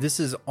 This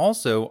is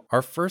also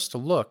our first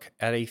look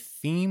at a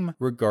theme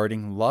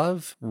regarding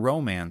love,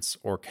 romance,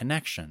 or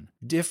connection,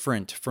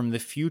 different from the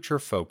future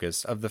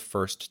focus of the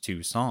first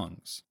two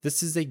songs.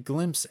 This is a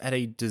glimpse at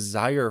a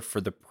desire for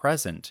the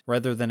present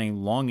rather than a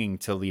longing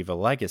to leave a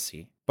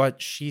legacy.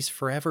 But she's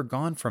forever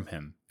gone from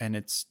him, and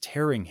it's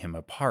tearing him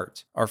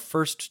apart. Our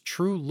first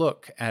true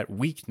look at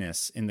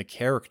weakness in the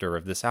character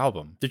of this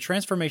album. The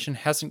transformation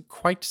hasn't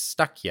quite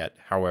stuck yet,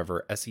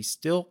 however, as he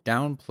still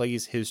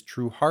downplays his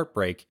true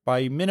heartbreak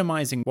by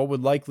minimizing what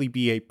would likely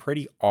be a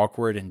pretty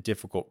awkward and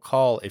difficult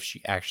call if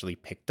she actually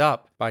picked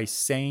up, by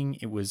saying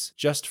it was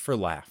just for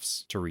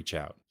laughs to reach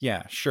out.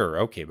 Yeah, sure,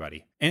 okay,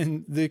 buddy.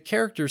 And the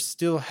character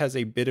still has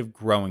a bit of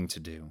growing to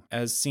do,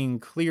 as seen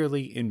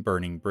clearly in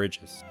Burning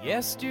Bridges.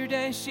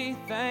 Yesterday she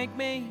thanked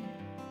me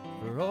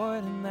for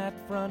oiling that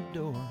front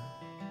door.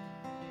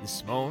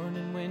 This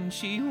morning when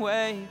she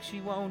wakes, she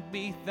won't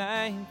be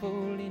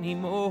thankful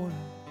anymore.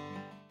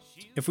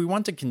 If we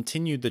want to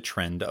continue the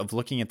trend of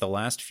looking at the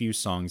last few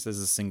songs as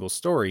a single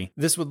story,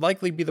 this would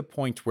likely be the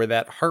point where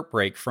that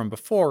heartbreak from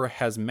before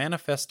has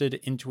manifested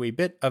into a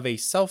bit of a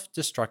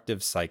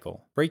self-destructive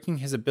cycle, breaking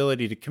his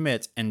ability to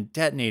commit and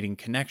detonating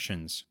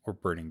connections, or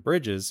burning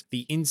bridges,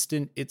 the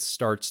instant it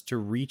starts to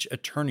reach a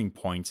turning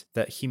point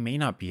that he may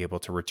not be able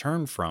to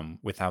return from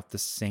without the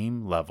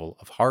same level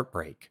of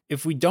heartbreak.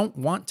 If we don't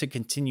want to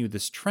continue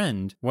this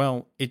trend,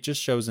 well, it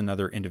just shows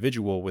another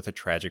individual with a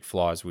tragic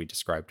flaw as we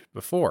described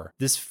before.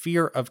 This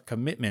fear of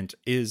commitment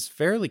is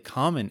fairly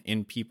common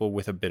in people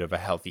with a bit of a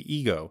healthy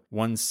ego,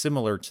 one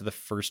similar to the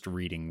first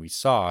reading we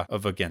saw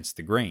of Against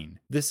the Grain.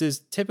 This is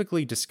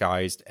typically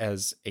disguised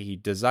as a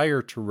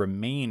desire to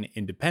remain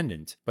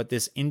independent, but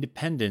this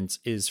independence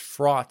is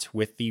fraught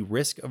with the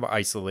risk of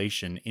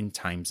isolation in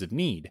times of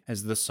need,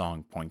 as the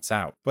song points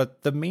out.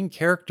 But the main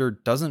character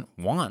doesn't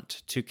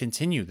want to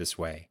continue this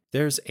way.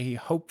 There's a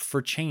hope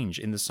for change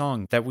in the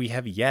song that we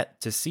have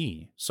yet to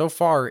see. So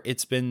far,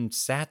 it's been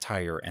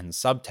satire and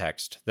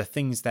subtext, the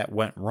things that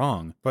went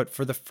wrong, but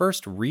for the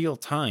first real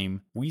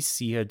time, we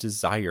see a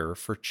desire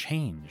for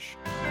change.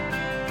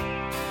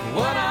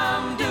 What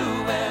I'm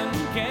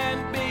doing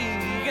can't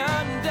be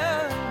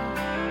undone,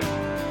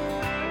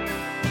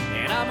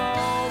 and I'm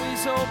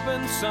always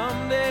hoping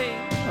someday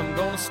I'm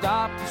gonna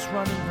stop this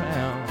running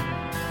round.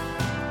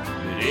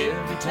 But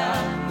every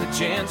time the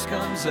chance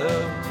comes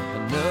up,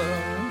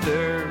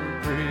 another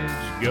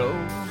bridge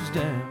goes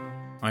down.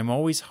 I'm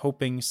always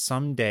hoping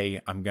someday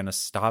I'm gonna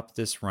stop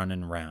this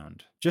running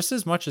round. Just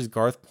as much as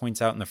Garth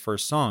points out in the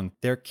first song,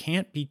 there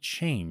can't be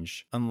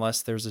change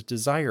unless there's a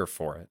desire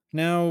for it.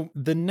 Now,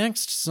 the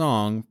next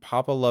song,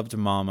 Papa Loved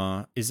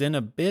Mama, is in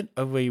a bit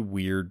of a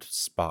weird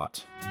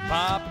spot.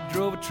 Papa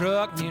drove a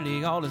truck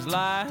nearly all his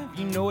life.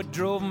 You know it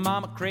drove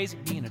Mama crazy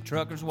being a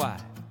trucker's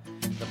wife.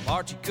 The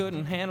part she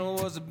couldn't handle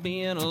was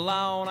being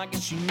alone. I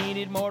guess she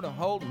needed more to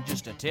hold than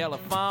just a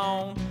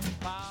telephone.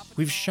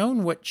 We've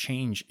shown what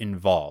change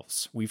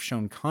involves. We've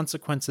shown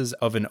consequences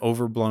of an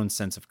overblown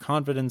sense of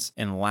confidence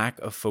and lack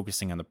of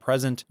focusing on the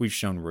present. We've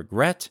shown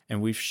regret,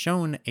 and we've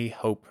shown a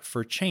hope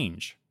for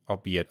change,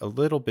 albeit a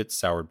little bit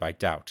soured by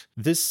doubt.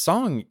 This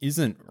song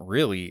isn't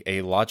really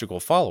a logical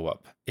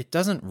follow-up. It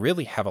doesn't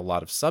really have a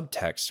lot of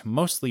subtext,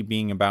 mostly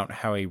being about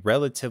how a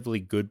relatively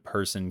good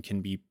person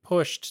can be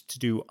pushed to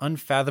do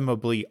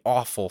unfathomably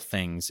awful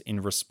things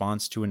in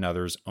response to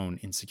another's own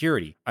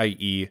insecurity,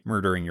 i.e.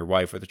 murdering your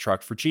wife with a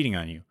truck for cheating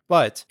on you.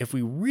 But if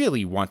we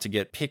really want to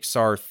get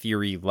Pixar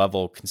theory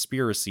level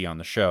conspiracy on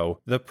the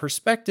show, the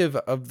perspective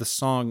of the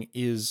song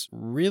is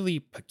really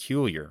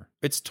peculiar.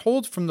 It's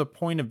told from the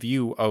point of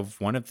view of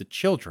one of the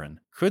children.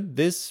 Could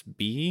this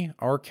be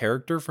our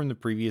character from the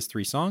previous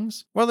three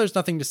songs? Well, there's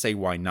nothing to say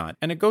why not,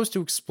 and it goes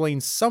to explain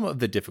some of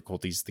the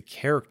difficulties the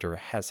character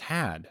has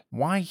had,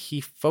 why he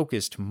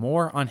focused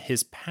more on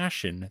his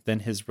passion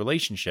than his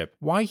relationship,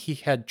 why he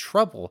had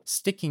trouble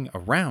sticking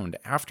around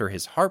after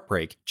his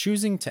heartbreak,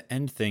 choosing to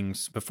end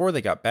things before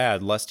they got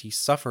bad lest he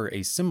suffer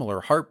a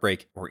similar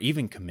heartbreak or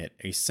even commit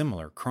a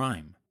similar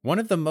crime. One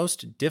of the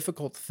most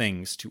difficult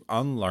things to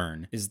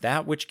unlearn is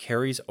that which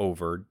carries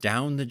over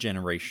down the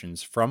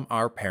generations from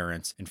our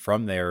parents and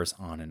from theirs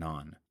on and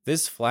on.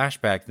 This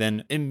flashback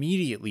then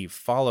immediately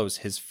follows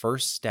his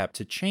first step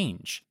to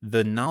change,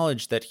 the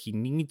knowledge that he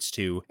needs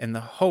to and the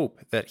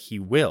hope that he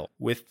will,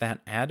 with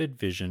that added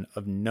vision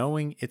of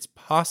knowing it's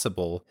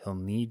possible he'll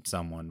need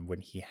someone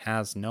when he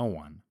has no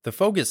one. The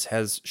focus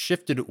has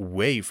shifted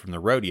away from the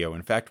rodeo.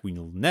 In fact,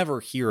 we'll never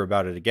hear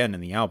about it again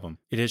in the album.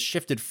 It has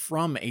shifted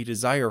from a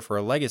desire for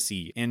a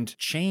legacy and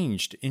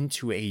changed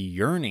into a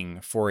yearning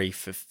for a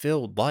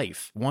fulfilled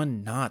life,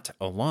 one not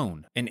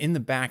alone. And in the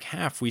back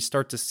half, we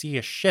start to see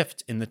a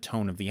shift in the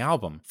tone of the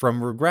album.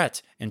 From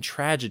regret and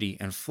tragedy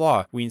and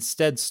flaw, we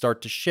instead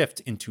start to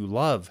shift into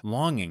love,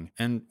 longing,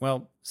 and,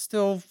 well,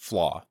 still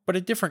flaw, but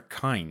a different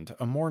kind,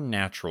 a more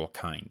natural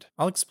kind.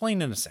 I'll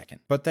explain in a second.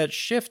 But that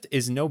shift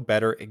is no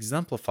better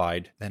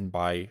exemplified than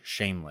by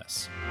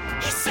Shameless.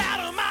 It's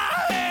out of my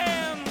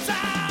hands,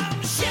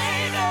 I'm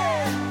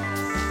shameless.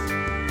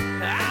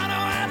 I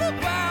don't have the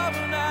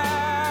power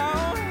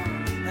now.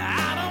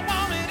 I don't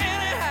want it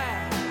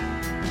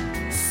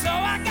anyhow, so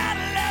I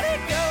gotta let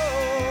it go.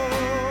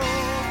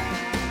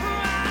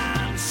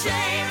 I'm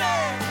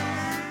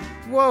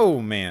shameless.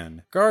 Whoa,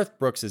 man. Garth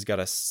Brooks has got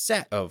a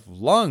set of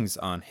lungs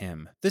on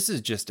him. This is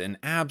just an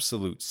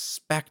absolute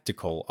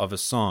spectacle of a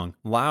song,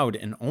 loud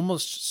and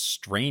almost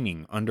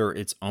straining under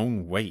its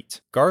own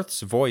weight.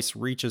 Garth's voice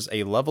reaches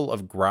a level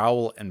of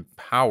growl and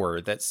power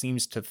that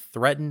seems to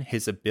threaten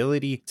his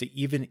ability to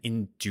even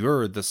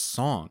endure the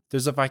song.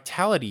 There's a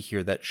vitality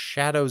here that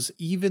shadows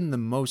even the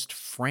most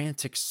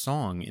frantic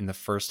song in the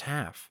first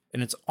half.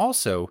 And it's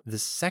also the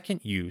second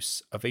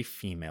use of a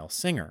female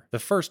singer, the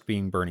first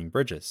being Burning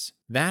Bridges.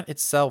 That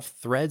itself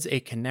threads a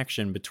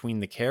connection between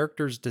the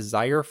character's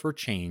desire for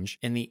change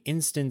and the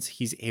instance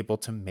he's able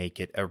to make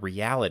it a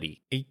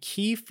reality. A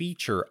key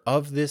feature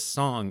of this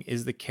song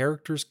is the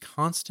character's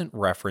constant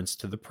reference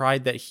to the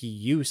pride that he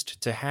used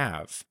to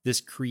have,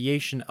 this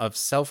creation of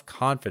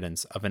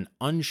self-confidence, of an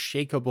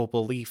unshakable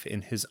belief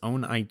in his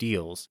own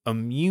ideals,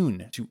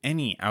 immune to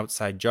any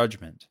outside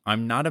judgment.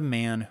 I'm not a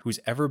man who's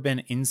ever been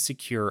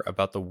insecure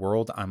about the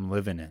world I'm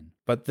living in.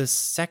 But the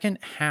second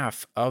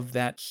half of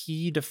that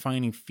key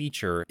defining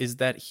feature is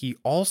that he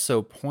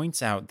also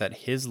points out that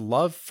his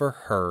love for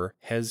her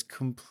has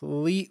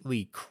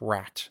completely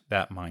cracked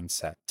that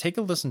mindset. Take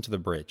a listen to the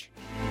bridge.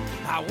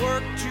 I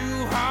work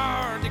too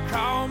hard to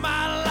call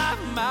my life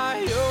my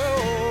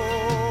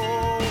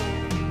own,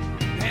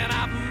 and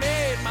I've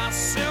made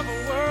myself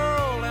a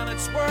world, and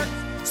it's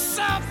worked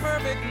so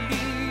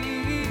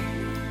perfectly.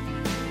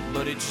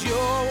 But it's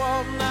your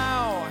world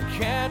now, I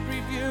can't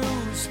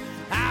refuse.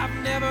 I've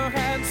never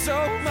had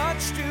so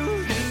much to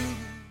lose.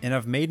 And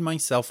I've made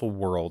myself a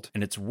world,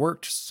 and it's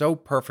worked so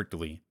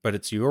perfectly, but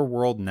it's your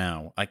world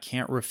now. I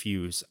can't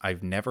refuse.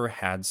 I've never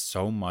had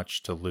so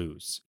much to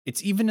lose.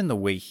 It's even in the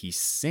way he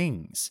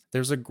sings.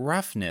 There's a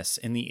gruffness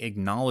in the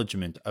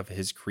acknowledgement of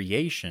his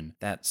creation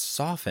that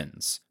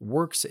softens,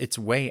 works its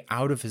way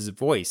out of his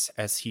voice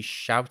as he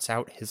shouts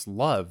out his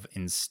love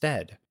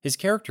instead. His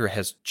character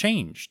has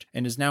changed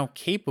and is now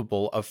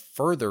capable of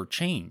further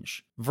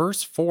change.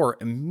 Verse 4,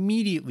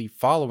 immediately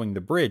following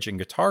the bridge and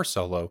guitar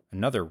solo,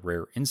 another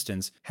rare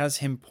instance, has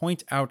him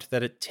point out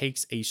that it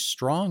takes a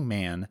strong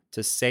man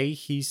to say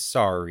he's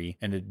sorry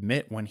and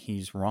admit when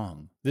he's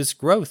wrong. This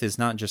growth is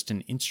not just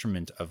an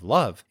instrument of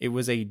love, it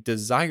was a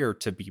desire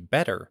to be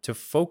better, to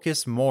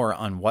focus more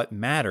on what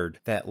mattered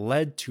that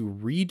led to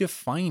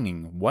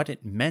redefining what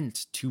it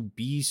meant to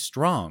be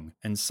strong,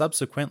 and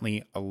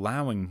subsequently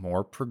allowing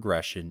more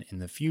progression in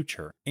the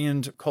future.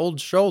 And Cold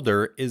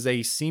Shoulder is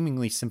a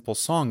seemingly simple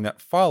song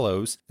that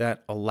follows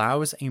that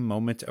allows a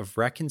moment of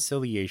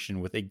reconciliation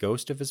with a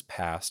ghost of his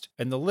past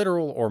and the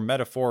literal or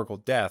metaphorical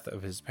death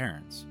of his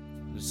parents.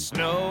 The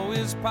snow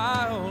is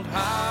piled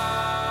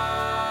high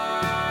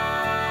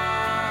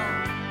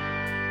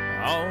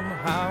on the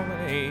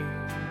highway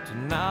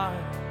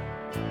tonight.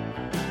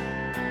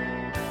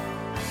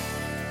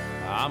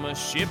 I'm a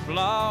ship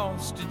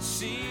lost at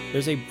sea.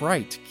 There's a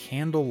bright,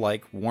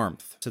 candle-like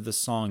warmth to the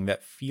song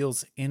that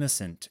feels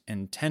innocent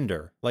and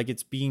tender, like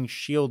it's being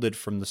shielded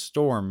from the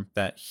storm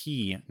that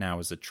he, now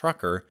as a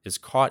trucker, is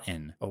caught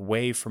in,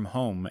 away from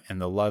home and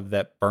the love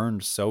that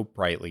burned so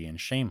brightly in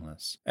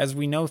Shameless. As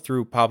we know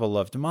through Papa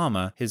Loved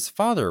Mama, his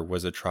father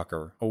was a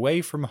trucker,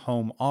 away from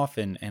home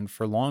often and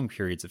for long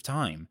periods of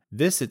time.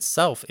 This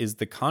itself is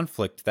the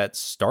conflict that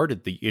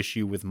started the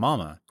issue with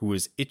Mama, who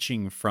was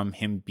itching from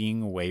him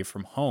being away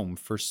from home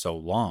for so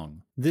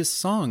long. This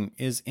song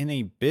is in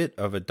a bit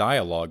of a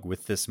dialogue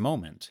with this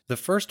moment. The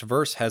first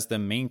verse has the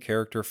main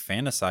character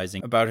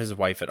fantasizing about his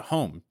wife at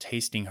home,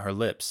 tasting her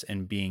lips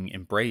and being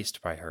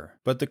embraced by her.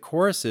 But the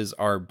choruses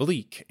are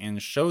bleak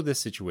and show the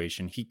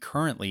situation he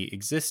currently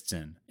exists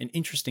in. An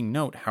interesting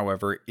note,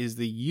 however, is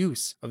the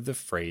use of the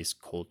phrase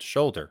cold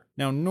shoulder.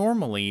 Now,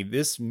 normally,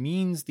 this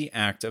means the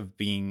act of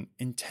being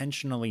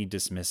intentionally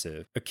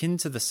dismissive, akin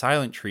to the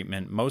silent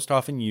treatment most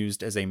often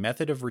used as a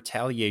method of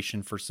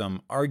retaliation for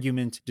some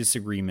argument,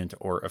 disagreement,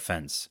 or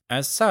offense.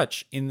 As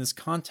such, in this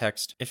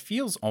context, it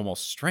feels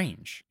almost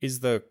strange. Is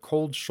the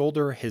cold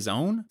shoulder his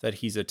own that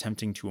he's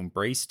attempting to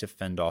embrace to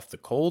fend off the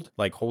cold,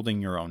 like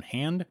holding your own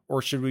hand?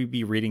 Or should we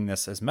be reading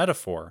this as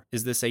metaphor?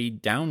 Is this a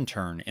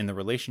downturn in the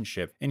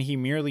relationship and he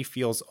merely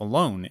feels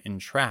alone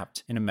and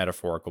trapped in a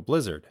metaphorical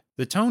blizzard?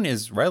 The tone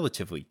is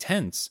relatively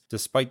tense,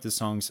 despite the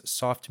song's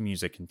soft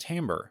music and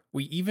timbre.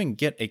 We even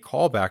get a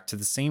callback to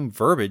the same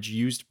verbiage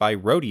used by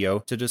Rodeo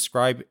to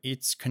describe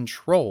its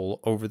control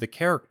over the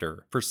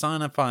character,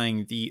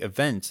 personifying the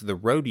event, the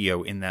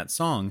rodeo in that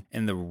song,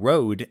 and the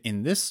road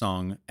in this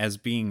song as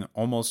being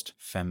almost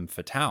femme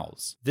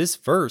fatales. This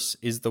verse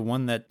is the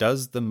one that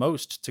does the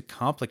most to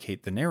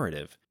complicate the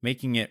narrative,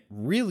 making it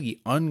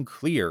really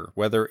unclear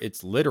whether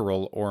it's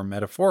literal or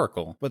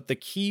metaphorical. But the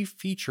key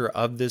feature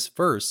of this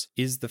verse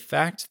is the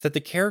fact that the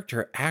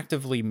character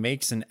actively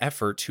makes an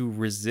effort to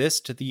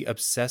resist the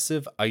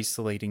obsessive,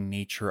 isolating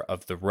nature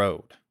of the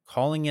road,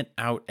 calling it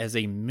out as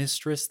a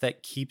mistress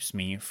that keeps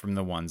me from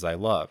the ones I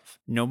love.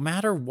 No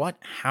matter what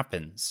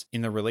happens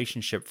in the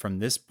relationship from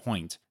this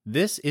point,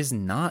 this is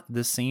not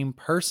the same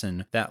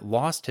person that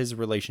lost his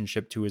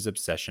relationship to his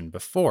obsession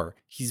before.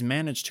 He's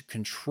managed to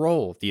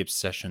control the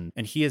obsession,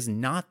 and he is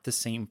not the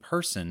same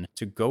person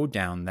to go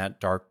down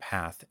that dark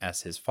path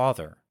as his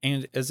father.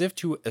 And as if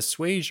to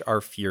assuage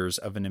our fears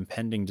of an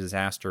impending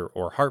disaster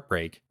or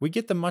heartbreak, we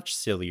get the much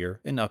sillier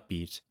and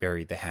upbeat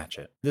Bury the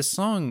Hatchet. This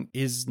song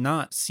is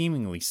not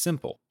seemingly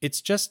simple.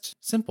 It's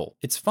just simple.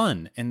 It's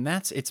fun, and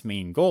that's its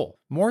main goal.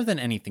 More than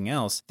anything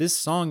else, this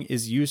song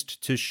is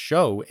used to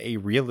show a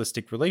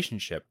realistic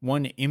relationship,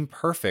 one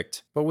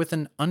imperfect, but with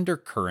an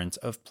undercurrent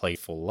of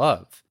playful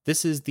love.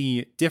 This is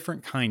the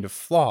different kind of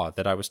flaw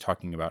that I was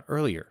talking about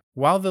earlier.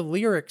 While the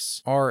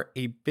lyrics are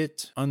a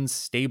bit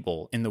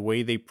unstable in the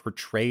way they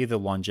portray the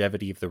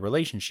longevity of the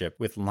relationship,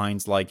 with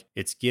lines like,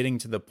 "It's getting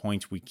to the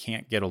point we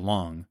can't get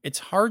along," it's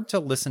hard to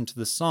listen to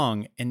the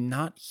song and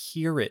not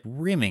hear it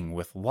brimming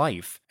with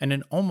life and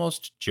an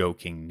almost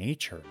joking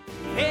nature.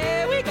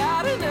 Yeah, we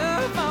got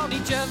enough on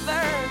each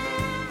other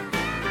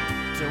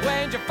to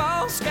wage a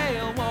full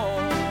scale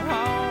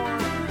war.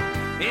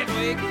 If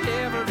we could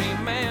ever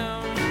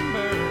remember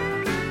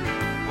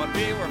what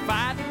we were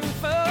fighting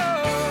for.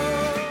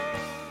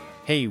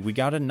 Hey, we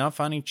got enough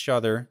on each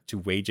other to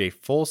wage a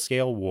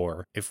full-scale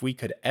war if we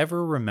could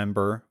ever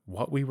remember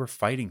what we were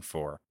fighting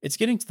for. It's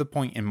getting to the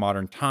point in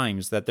modern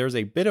times that there's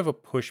a bit of a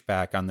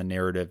pushback on the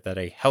narrative that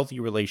a healthy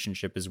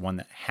relationship is one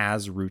that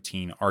has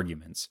routine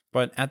arguments.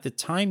 But at the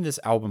time this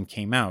album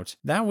came out,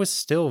 that was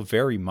still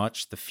very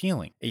much the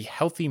feeling. A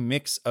healthy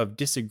mix of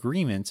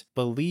disagreement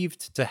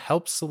believed to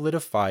help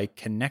solidify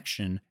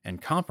connection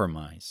and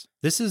compromise.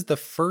 This is the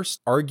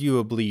first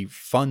arguably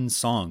fun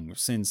song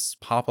since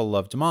Papa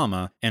Loved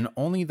Mama, and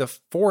only the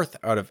fourth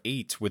out of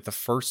 8, with the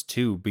first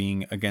 2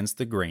 being Against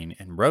the Grain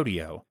and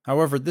Rodeo.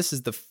 However, this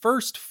is the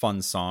first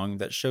fun song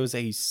that shows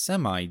a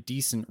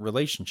semi-decent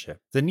relationship.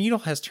 The needle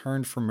has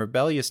turned from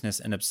rebelliousness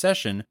and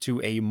obsession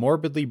to a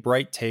morbidly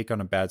bright take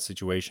on a bad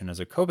situation as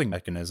a coping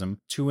mechanism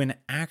to an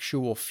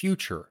actual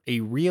future,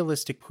 a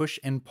realistic push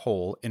and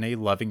pull in a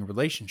loving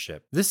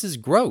relationship. This is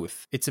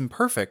growth. It's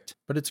imperfect,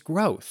 but it's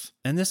growth.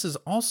 And this is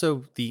also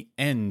the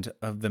end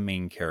of the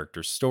main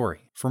character's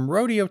story. From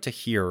Rodeo to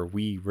here,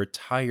 we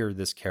retire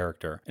this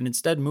character and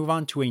instead move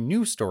on to a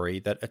new story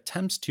that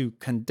attempts to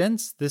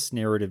condense this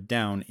narrative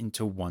down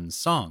into one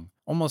song,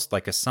 almost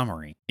like a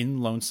summary,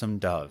 in Lonesome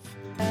Dove.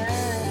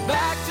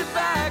 Back to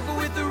back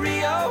with the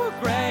Rio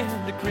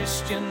Grande, a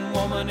Christian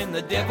woman in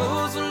the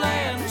devil's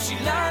land. She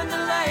learned the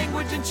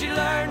language and she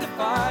learned to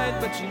fight,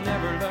 but she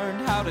never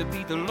learned how to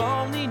beat the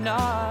lonely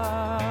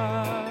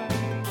night.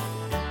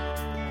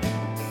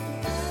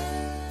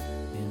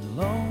 In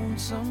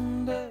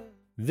Lonesome Dove.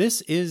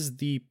 This is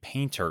the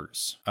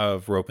Painters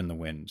of Rope in the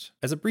Wind.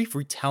 As a brief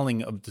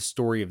retelling of the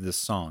story of this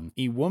song,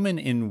 a woman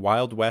in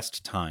Wild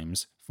West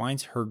times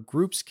finds her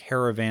group's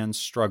caravan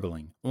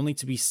struggling, only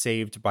to be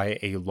saved by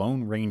a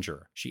lone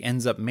ranger. She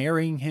ends up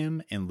marrying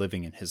him and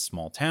living in his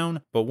small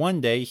town, but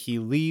one day he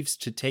leaves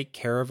to take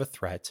care of a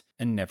threat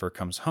and never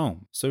comes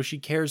home. So she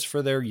cares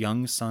for their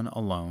young son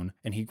alone,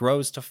 and he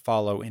grows to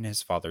follow in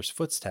his father's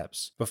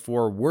footsteps,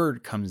 before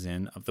word comes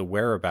in of the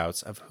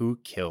whereabouts of who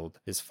killed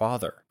his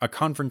father. A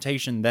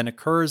confrontation then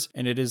occurs,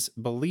 and it is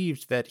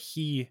believed that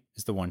he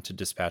is the one to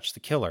dispatch the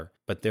killer,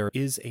 but there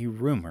is a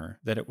rumor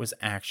that it was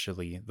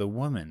actually the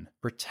woman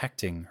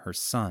protecting her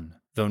son.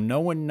 Though no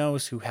one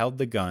knows who held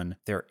the gun,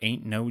 there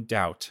ain't no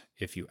doubt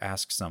if you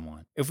ask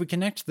someone. If we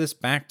connect this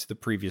back to the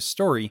previous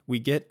story, we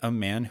get a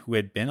man who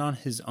had been on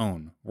his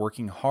own,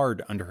 working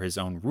hard under his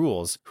own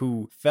rules,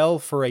 who fell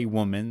for a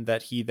woman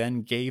that he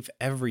then gave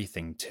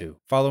everything to.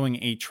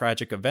 Following a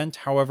tragic event,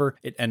 however,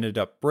 it ended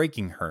up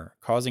breaking her,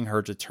 causing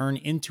her to turn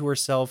into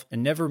herself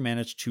and never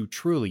managed to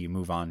truly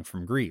move on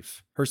from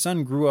grief. Her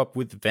son grew up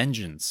with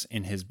vengeance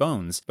in his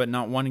bones, but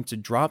not wanting to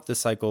drop the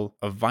cycle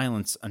of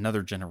violence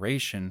another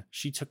generation,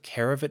 she took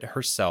care of it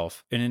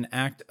herself in an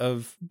act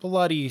of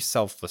bloody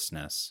selflessness.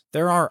 consciousness.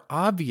 There are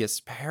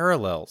obvious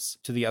parallels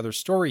to the other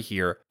story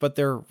here, but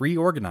they're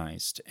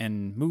reorganized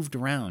and moved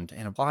around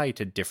and applied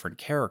to different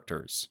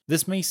characters.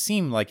 This may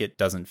seem like it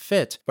doesn't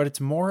fit, but it's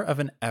more of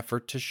an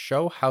effort to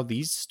show how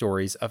these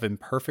stories of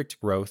imperfect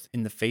growth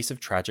in the face of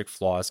tragic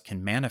flaws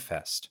can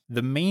manifest.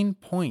 The main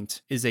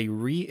point is a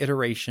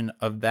reiteration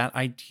of that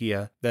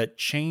idea that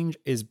change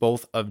is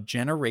both of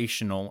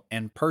generational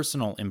and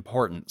personal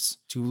importance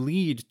to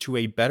lead to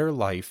a better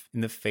life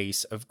in the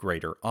face of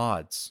greater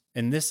odds.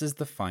 And this is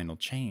the final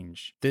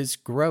change. This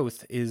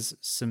growth is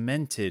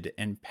cemented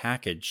and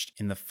packaged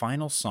in the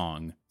final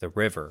song, The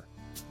River.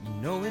 You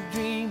know a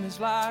dream is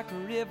like a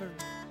river,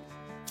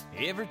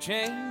 ever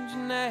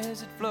changing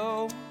as it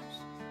flows,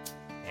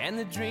 and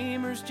the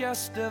dreamer's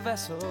just a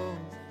vessel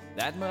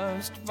that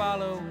must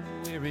follow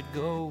where it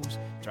goes.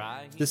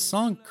 This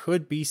song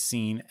could be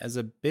seen as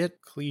a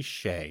bit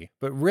cliche,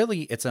 but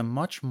really it's a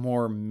much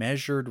more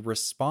measured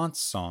response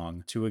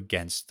song to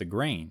Against the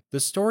Grain. The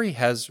story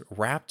has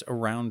wrapped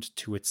around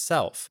to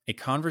itself a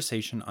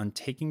conversation on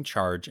taking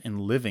charge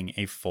and living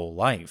a full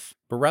life.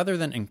 But rather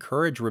than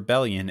encourage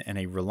rebellion and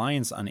a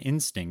reliance on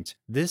instinct,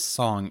 this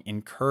song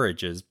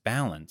encourages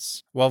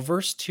balance. While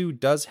verse 2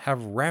 does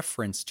have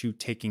reference to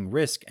taking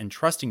risk and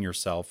trusting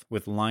yourself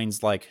with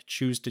lines like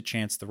choose to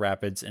chance the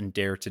rapids and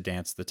dare to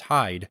dance the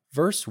tide,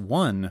 verse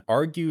 1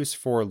 argues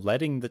for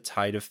letting the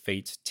tide of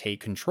fate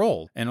take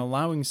control and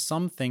allowing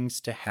some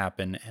things to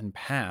happen and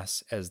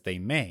pass as they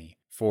may.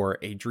 For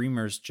a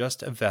dreamer's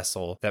just a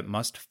vessel that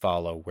must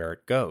follow where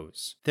it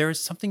goes. There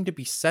is something to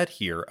be said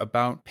here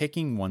about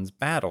picking one's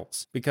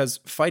battles,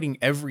 because fighting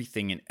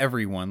everything and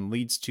everyone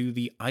leads to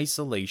the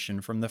isolation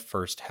from the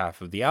first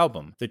half of the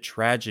album, the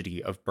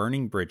tragedy of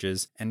burning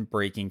bridges and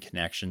breaking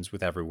connections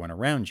with everyone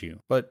around you.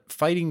 But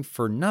fighting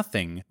for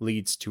nothing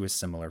leads to a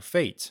similar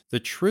fate. The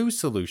true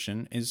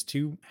solution is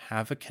to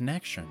have a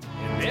connection.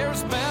 And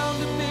there's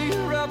bound to be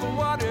rough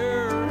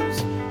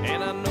waters,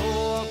 and I know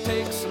I'll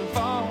take some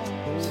falls.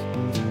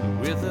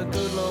 With the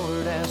good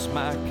Lord as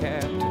my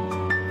captain,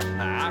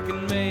 I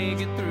can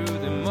make it through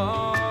them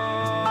all.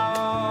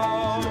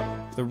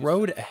 The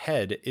road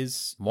ahead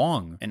is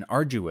long and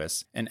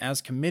arduous, and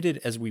as committed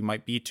as we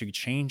might be to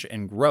change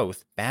and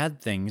growth,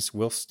 bad things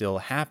will still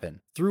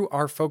happen. Through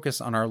our focus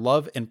on our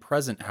love and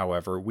present,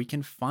 however, we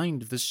can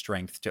find the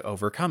strength to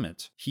overcome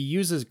it. He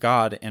uses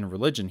God and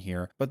religion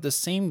here, but the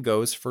same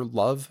goes for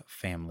love,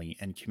 family,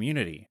 and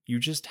community. You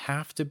just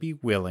have to be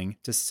willing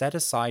to set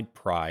aside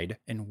pride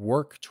and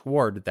work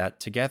toward that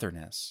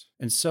togetherness.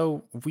 And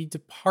so we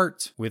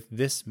depart with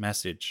this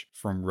message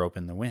from Rope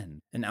in the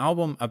Wind, an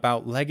album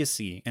about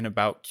legacy and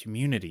about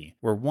community,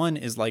 where one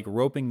is like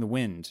roping the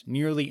wind,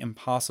 nearly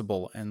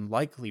impossible and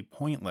likely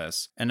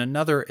pointless, and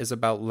another is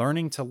about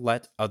learning to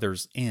let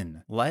others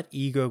in. Let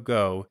ego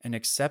go and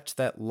accept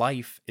that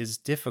life is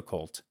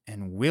difficult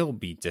and will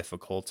be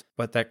difficult,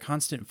 but that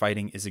constant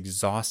fighting is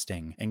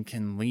exhausting and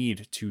can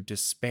lead to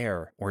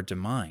despair or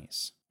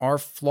demise. Our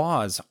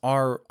flaws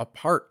are a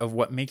part of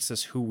what makes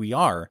us who we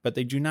are, but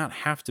they do not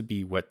have to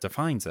be what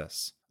defines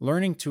us.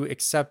 Learning to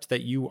accept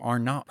that you are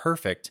not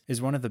perfect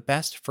is one of the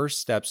best first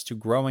steps to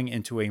growing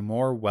into a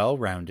more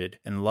well-rounded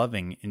and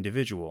loving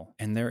individual.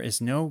 And there is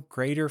no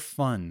greater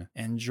fun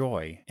and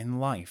joy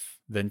in life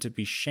than to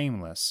be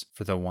shameless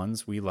for the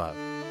ones we love.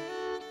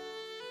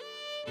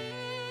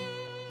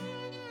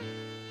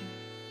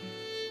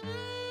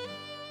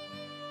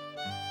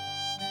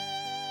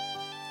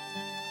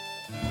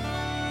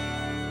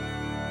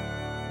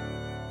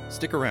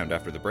 Stick around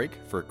after the break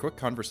for a quick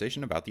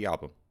conversation about the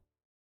album.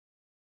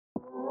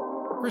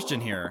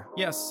 Christian here.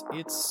 Yes,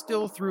 it's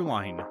still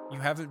Throughline. You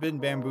haven't been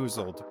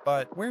bamboozled,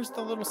 but where's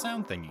the little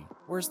sound thingy?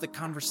 Where's the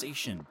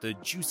conversation, the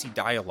juicy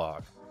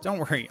dialogue? Don't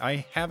worry,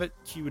 I have it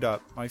queued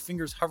up. My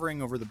finger's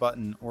hovering over the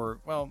button, or,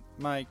 well,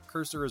 my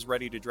cursor is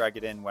ready to drag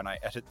it in when I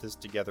edit this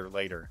together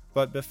later.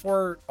 But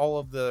before all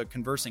of the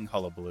conversing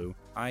hullabaloo,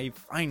 I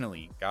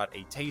finally got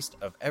a taste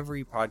of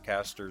every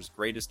podcaster's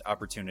greatest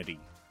opportunity.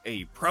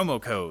 A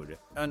promo code,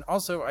 and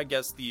also, I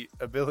guess, the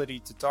ability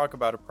to talk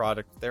about a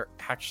product they're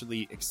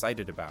actually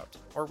excited about.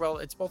 Or, well,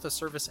 it's both a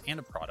service and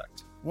a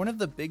product. One of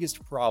the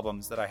biggest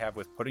problems that I have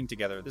with putting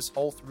together this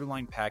whole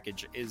Throughline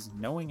package is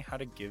knowing how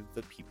to give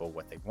the people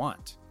what they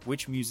want.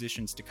 Which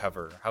musicians to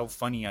cover, how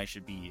funny I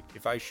should be,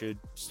 if I should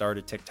start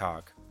a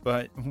TikTok.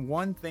 But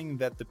one thing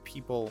that the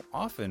people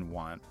often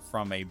want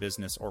from a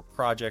business or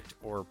project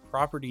or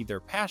property they're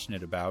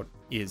passionate about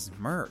is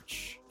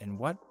merch. And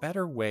what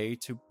better way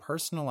to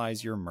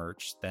personalize your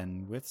merch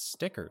than with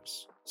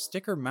stickers?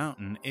 Sticker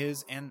Mountain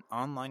is an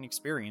online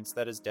experience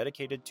that is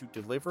dedicated to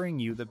delivering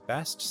you the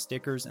best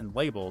stickers and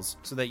labels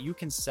so that you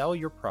can sell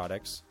your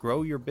products,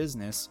 grow your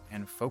business,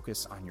 and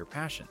focus on your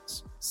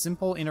passions.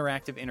 Simple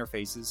interactive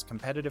interfaces,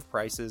 competitive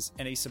prices,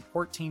 and a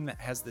support team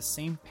that has the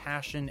same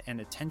passion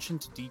and attention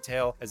to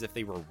detail as if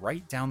they were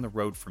right down the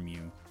road from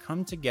you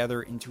come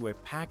together into a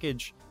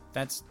package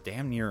that's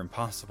damn near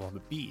impossible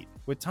to beat.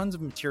 With tons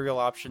of material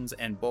options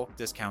and bulk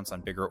discounts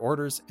on bigger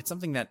orders, it's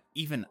something that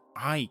even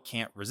I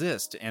can't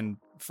resist, and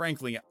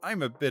frankly,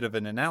 I'm a bit of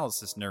an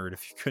analysis nerd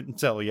if you couldn't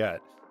tell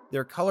yet.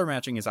 Their color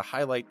matching is a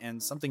highlight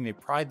and something they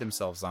pride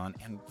themselves on,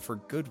 and for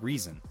good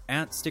reason.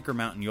 At Sticker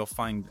Mountain, you'll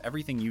find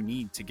everything you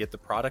need to get the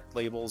product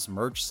labels,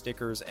 merch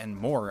stickers, and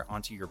more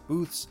onto your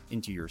booths,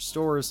 into your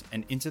stores,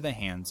 and into the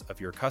hands of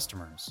your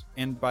customers.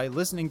 And by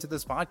listening to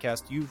this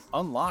podcast, you've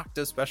unlocked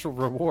a special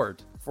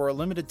reward. For a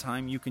limited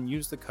time, you can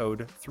use the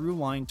code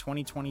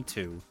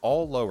THROUGHLINE2022,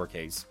 all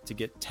lowercase, to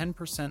get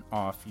 10%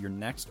 off your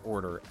next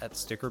order at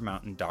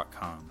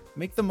stickermountain.com.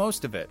 Make the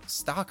most of it.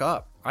 Stock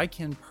up. I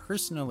can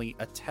personally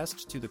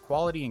attest to the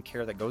quality and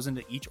care that goes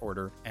into each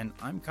order, and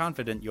I'm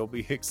confident you'll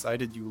be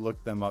excited you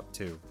looked them up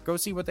too. Go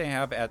see what they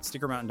have at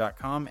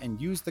stickermountain.com and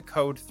use the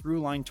code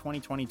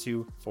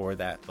THROUGHLINE2022 for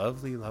that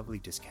lovely, lovely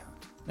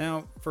discount.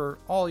 Now, for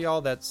all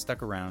y'all that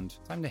stuck around,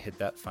 time to hit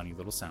that funny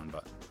little sound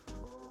button.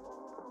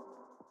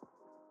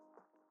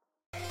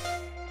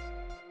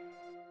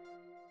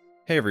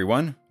 Hey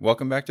everyone,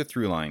 welcome back to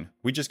Throughline.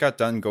 We just got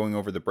done going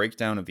over the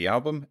breakdown of the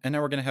album, and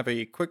now we're going to have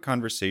a quick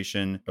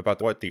conversation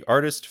about what the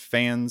artist,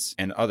 fans,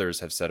 and others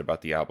have said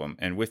about the album.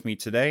 And with me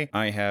today,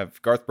 I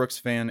have Garth Brooks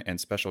fan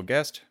and special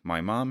guest, my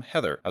mom,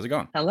 Heather. How's it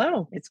going?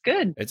 Hello, it's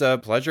good. It's a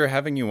pleasure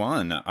having you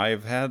on.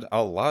 I've had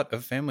a lot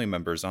of family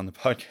members on the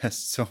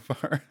podcast so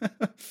far.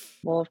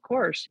 Well, of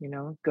course,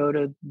 go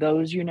to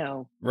those you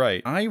know.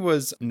 Right. I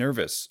was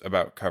nervous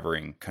about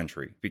covering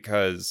country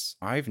because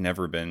I've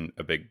never been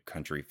a big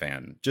country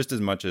fan, just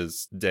as much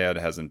as Dad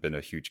hasn't been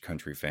a huge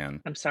country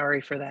fan. I'm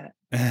sorry for that.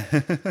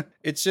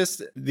 It's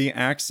just the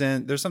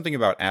accent. There's something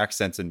about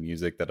accents in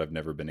music that I've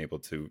never been able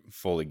to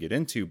fully get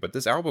into, but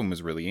this album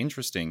was really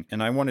interesting.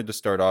 And I wanted to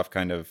start off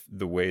kind of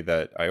the way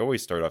that I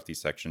always start off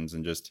these sections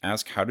and just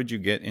ask, how did you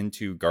get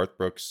into Garth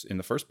Brooks in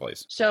the first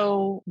place?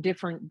 So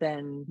different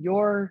than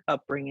your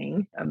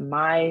upbringing,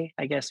 my,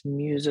 I guess,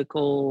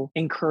 musical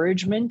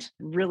encouragement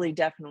really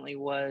definitely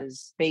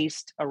was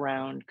based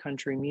around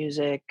country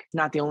music.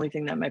 Not the only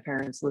thing that my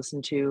parents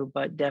listened to,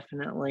 but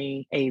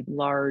definitely a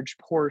large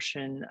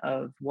portion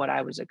of what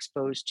I was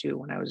exposed to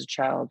when I was a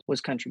child was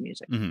country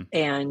music. Mm-hmm.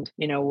 And,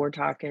 we're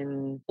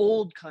talking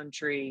old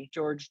country,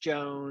 George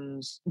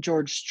Jones,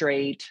 George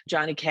Strait,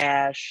 Johnny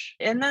Cash.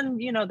 And then,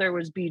 there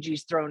was Bee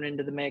Gees thrown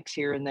into the mix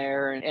here and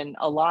there, and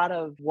a lot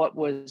of what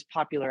was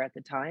popular at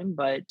the time,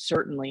 but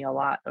certainly a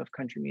lot of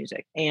country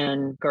music.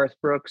 And Garth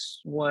Brooks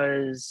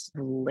was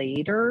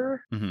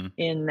later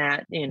in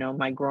that,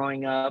 my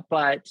growing up,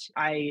 but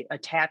I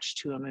attached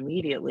to him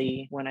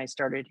immediately when I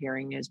started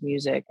hearing his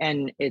music.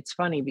 And it's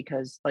funny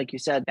because, like you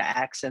said, the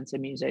accents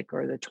in music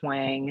or the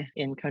twang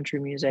in country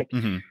music,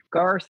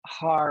 Garth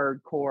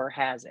hardcore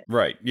has it.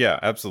 Right. Yeah,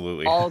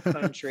 absolutely. All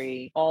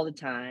country, all the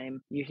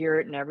time. You hear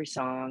it in every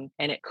song,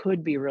 and it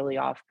could be really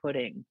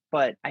off-putting.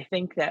 But I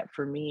think that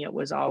for me, it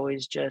was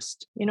always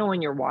just,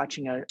 when you're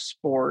watching a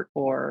sport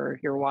or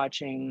you're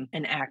watching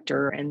an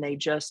actor and they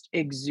just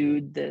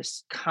exude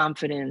this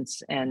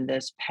confidence and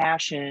this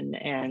passion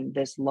and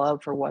this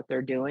love for what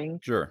they're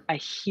doing. Sure. I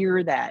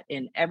hear that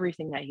in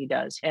everything that he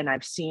does. And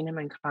I've seen him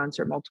in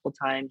concert multiple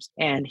times,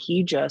 and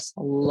he just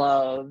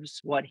loves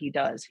what he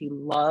does. He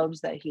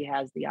loves that he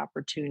has the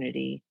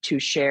opportunity to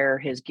share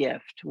his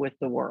gift with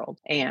the world.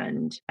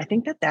 And I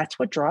think that that's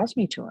what draws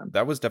me to him.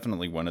 That was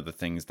definitely one of the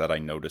things that I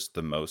noticed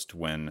the most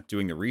when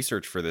doing the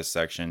research for this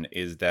section,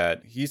 is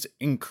that he's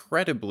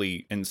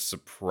incredibly and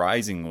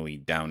surprisingly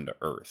down to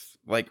earth.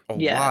 Like a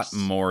lot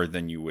more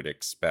than you would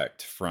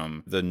expect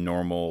from the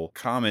normal,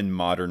 common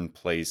modern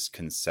place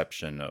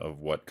conception of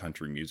what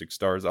country music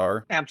stars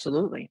are.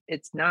 Absolutely.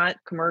 It's not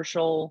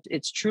commercial.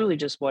 It's truly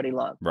just what he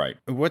loved. Right.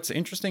 What's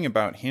interesting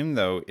about him,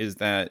 though, is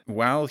that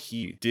while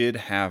he did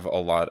have a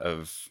lot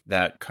of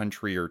that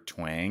country or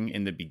twang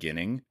in the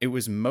beginning, it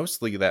was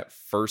mostly that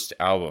first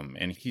album.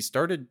 And he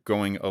started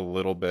going a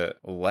little bit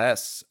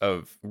less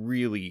of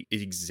really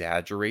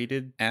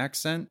exaggerated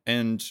accent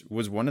and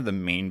was one of the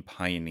main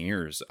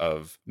pioneers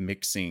of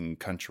mixing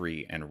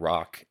country and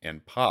rock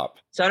and pop.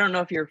 So I don't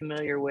know if you're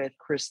familiar with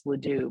Chris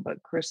Ledoux,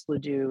 but Chris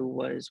Ledoux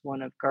was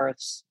one of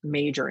Garth's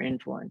major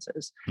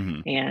influences.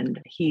 And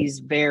he's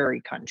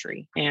very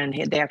country. And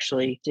they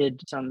actually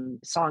did some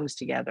songs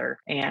together.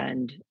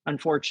 And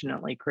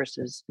unfortunately, Chris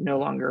is no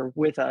longer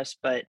with us,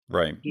 but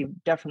he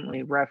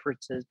definitely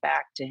references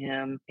back to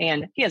him.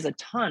 And he has a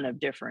ton of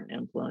different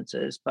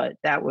influences, but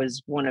that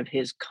was one of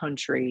his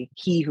country,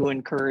 he who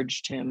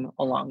encouraged him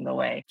along the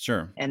way.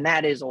 Sure. And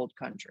that is old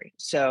country.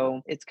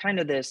 So it's kind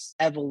of this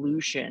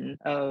evolution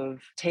of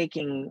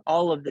taking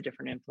all of the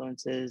different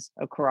influences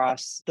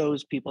across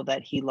those people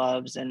that he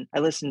loves. And I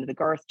listen to the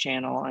Garth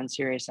channel on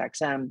Sirius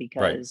XM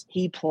because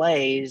he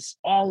plays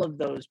all of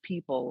those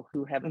people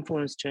who have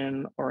influenced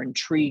him or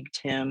intrigued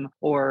him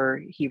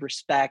or he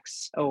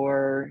respects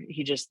or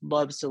he just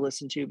loves to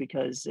listen to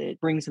because it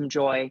brings him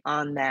joy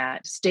on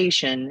that station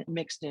tradition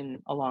mixed in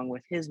along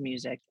with his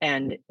music.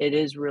 And it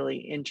is really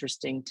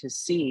interesting to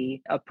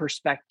see a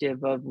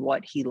perspective of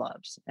what he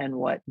loves and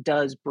what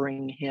does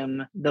bring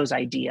him those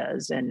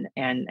ideas. And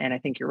I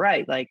think you're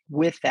right. Like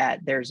with that,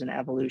 there's an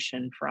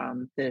evolution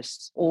from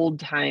this old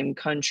time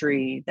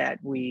country that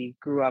we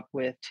grew up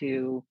with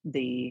to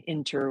the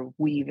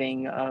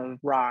interweaving of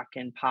rock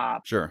and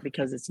pop. Sure.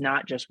 Because it's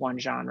not just one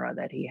genre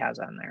that he has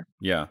on there.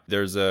 Yeah.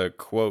 There's a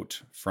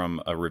quote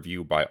from a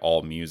review by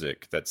All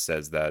Music that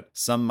says that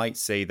some might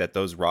say that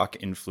those rock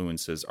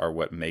influences are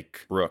what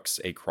make Brooks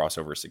a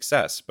crossover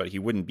success, but he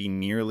wouldn't be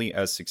nearly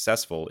as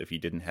successful if he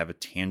didn't have a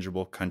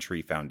tangible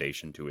country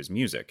foundation to his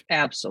music.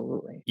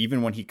 Absolutely.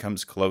 Even when he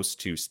comes close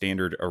to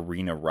standard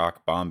arena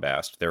rock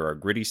bombast, there are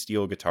gritty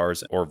steel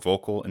guitars or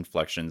vocal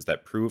inflections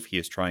that prove he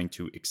is trying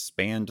to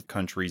expand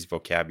country's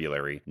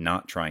vocabulary,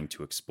 not trying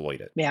to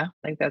exploit it. Yeah,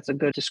 I think that's a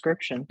good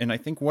description. And I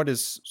think what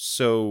is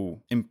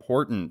so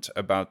important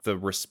about the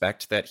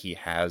respect that he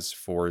has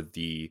for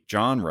the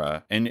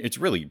genre, and it's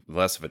really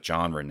less of a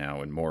genre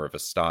now and more of a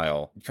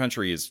style,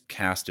 country has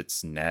cast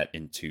its net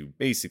into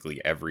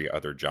basically every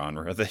other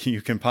genre that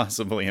you can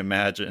possibly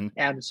imagine.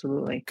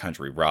 Absolutely.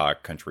 Country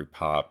rock, country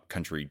pop,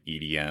 country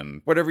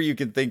EDM, whatever you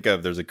can think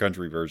of, there's a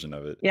country version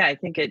of it. Yeah, I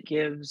think it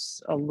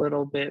gives a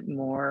little bit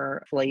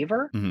more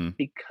flavor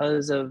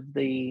because of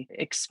the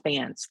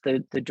expanse, the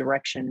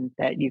direction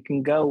that you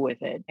can go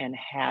with it and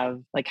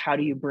have, like, how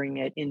do you bring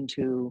it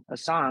into a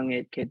song?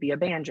 It could be a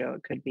banjo,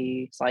 it could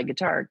be slide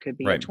guitar, it could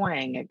be a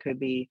twang, it could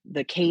be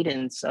the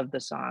cadence of the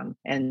song.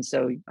 And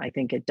so I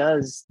think it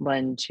does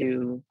lend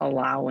to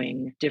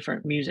allowing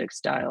different music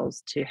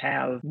styles to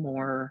have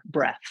more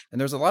breadth. And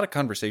there's a lot of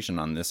conversation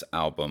on this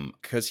album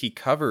because he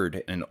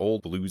covered an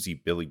old bluesy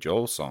Billy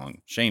Joel song,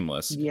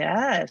 Shameless.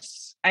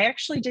 Yes. I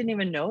actually didn't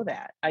even know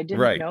that. I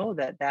didn't know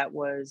that that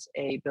was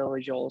a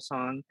Billy Joel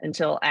song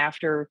until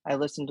after I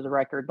listened to the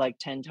record like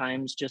 10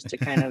 times just to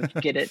kind of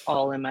get it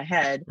all in my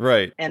head.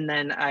 Right. And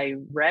then I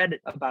read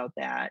about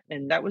that,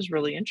 and that was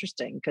really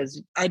interesting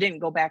because I didn't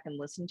go back and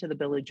listen to the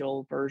Billy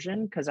Joel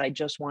version because I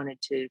just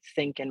wanted to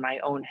think in my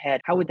own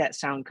head, how would that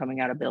sound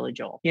coming out of Billy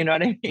Joel? You know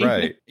what I mean?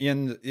 Right.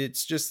 And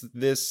it's just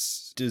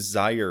this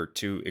desire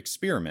to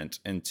experiment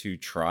and to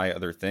try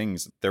other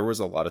things. There was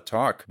a lot of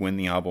talk when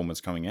the album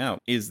was coming out.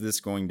 Is this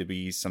going to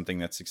be something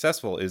that's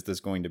successful? Is this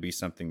going to be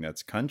something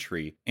that's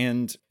country?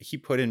 And he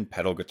put in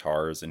pedal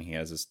guitars and he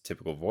has his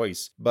typical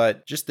voice,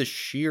 but just the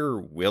sheer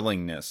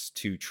willingness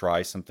to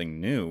try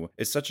something new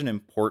is such an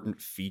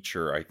important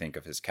feature, I think,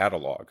 of his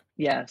catalog.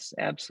 Yes,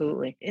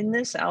 absolutely. In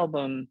this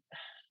album,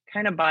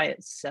 kind of by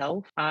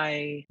itself,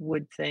 I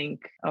would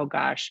think, oh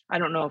gosh, I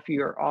don't know if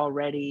you're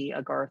already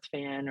a Garth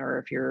fan or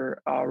if you're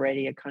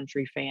already a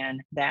country fan,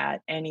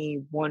 that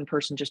any one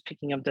person just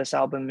picking up this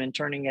album and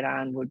turning it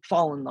on would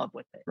fall in love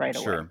with it right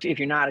away. If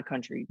you're not a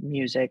country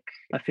music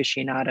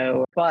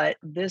aficionado. But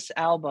this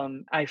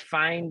album, I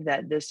find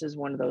that this is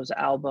one of those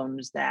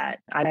albums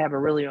that I have a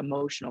really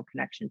emotional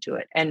connection to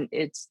it. And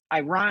it's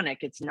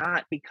ironic. It's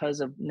not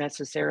because of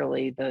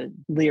necessarily the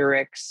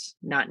lyrics,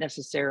 not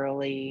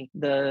necessarily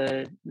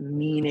the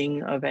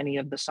meaning of any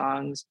of the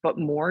songs, but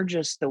more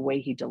just the way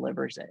he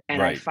delivers it. And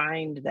I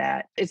find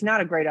that it's not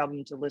a great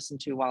album to listen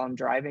to while I'm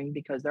driving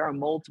because there are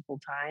multiple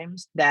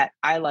times that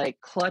I like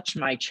clutch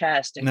my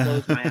chest and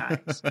close my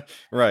eyes.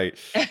 Right.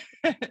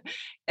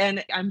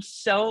 And I'm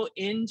so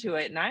into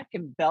it, and I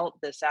can belt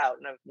this out.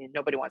 And I mean,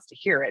 nobody wants to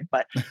hear it,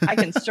 but I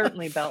can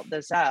certainly belt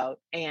this out.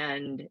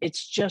 And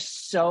it's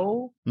just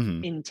so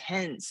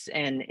intense,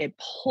 and it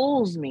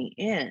pulls me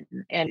in.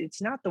 And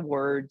it's not the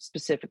word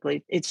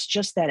specifically; it's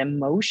just that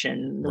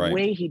emotion, the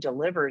way he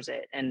delivers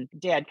it. And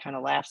Dad kind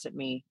of laughs at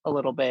me a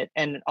little bit,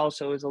 and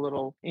also is a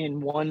little in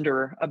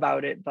wonder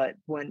about it. But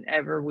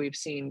whenever we've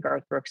seen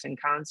Garth Brooks in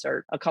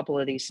concert, a couple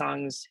of these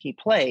songs he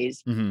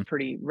plays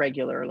pretty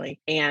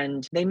regularly,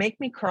 and they make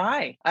me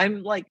cry.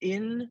 I'm like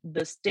in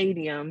the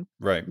stadium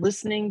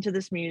listening to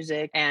this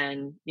music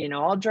and, you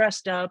know, all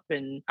dressed up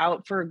and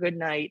out for a good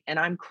night, and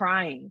I'm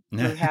crying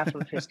through half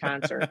of his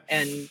concert.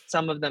 And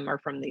some of them are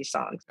from these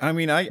songs. I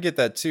mean, I get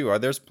that too.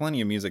 There's plenty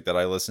of music that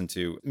I listen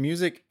to.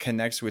 Music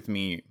connects with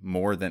me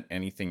more than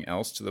anything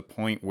else, to the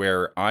point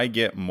where I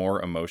get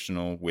more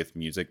emotional with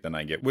music than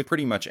I get with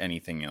pretty much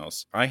anything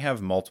else. I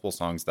have multiple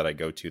songs that I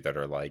go to that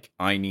are like,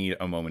 I need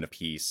a moment of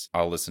peace,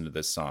 I'll listen to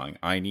this song.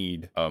 I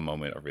need a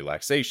moment of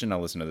relaxation,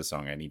 I'll listen to this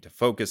song. I need to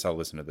focus, I'll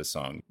listen to this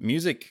song.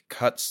 Music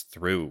cuts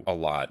through a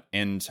lot,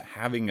 and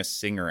having a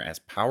singer as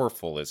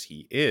powerful as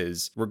he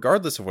is,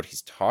 regardless of what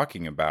he's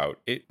talking about,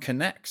 it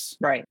connects.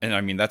 Right. And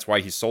I mean, that's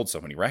why he's sold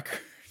so many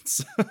records.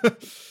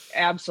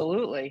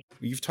 Absolutely.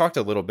 You've talked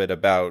a little bit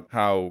about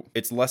how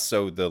it's less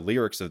so the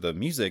lyrics of the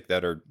music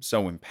that are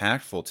so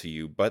impactful to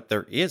you, but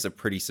there is a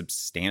pretty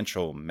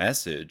substantial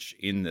message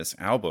in this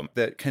album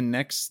that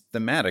connects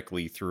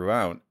thematically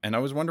throughout. And I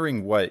was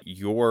wondering what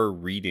your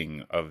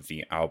reading of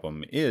the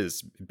album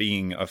is,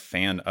 being a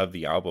fan of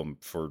the album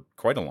for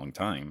quite a long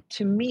time.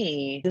 To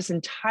me, this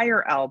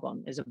entire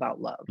album is about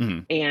love.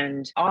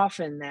 And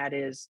often that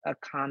is a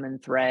common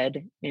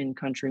thread in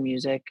country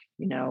music.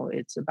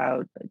 it's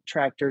about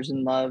tractors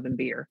and love and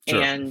beer.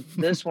 Sure. And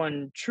this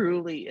one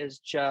truly is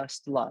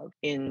just love.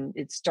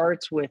 It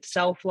starts with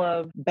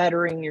self-love,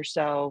 bettering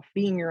yourself,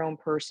 being your own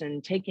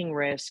person, taking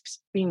risks,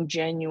 being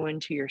genuine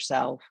to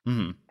yourself.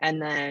 Mhm.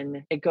 And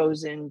then it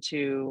goes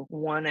into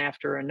one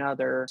after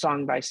another,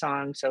 song by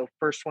song. So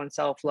first one,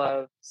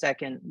 self-love;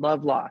 second,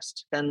 love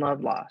lost; then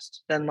love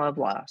lost; then love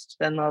lost;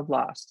 then love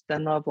lost;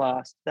 then love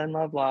lost; then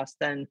love lost;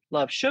 then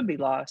love should be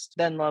lost;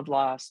 then love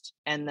lost;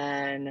 and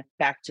then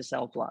back to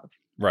self-love.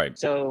 Right.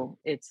 So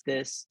it's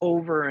this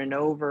over and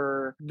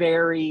over,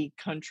 very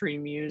country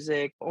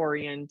music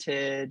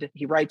oriented.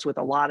 He writes with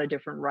a lot of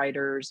different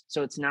writers.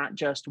 So it's not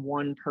just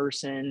one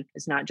person.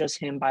 It's not just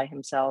him by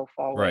himself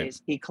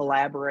always. He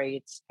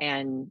collaborates.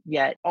 And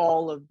yet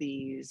all of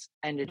these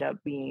ended up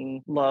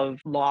being love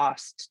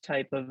lost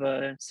type of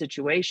a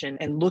situation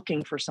and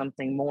looking for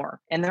something more.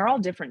 And they're all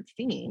different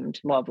themed,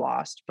 love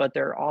lost, but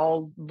they're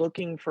all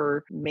looking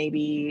for,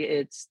 maybe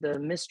it's the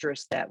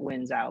mistress that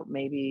wins out,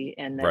 maybe,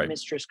 and that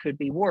mistress could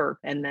be work.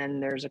 And then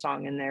there's a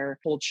song in there,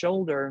 Cold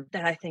Shoulder,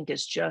 that I think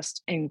is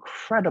just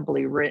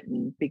incredibly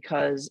written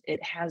because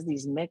it has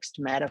these mixed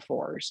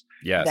metaphors.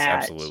 Yes,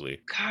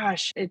 absolutely.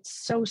 Gosh, it's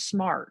so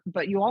smart,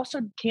 but you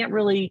also can't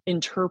really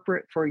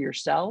interpret for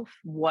yourself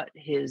what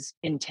his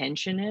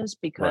intention is,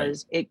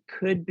 because it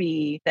could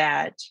be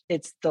that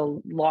it's the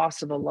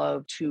loss of a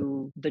love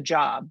to the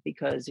job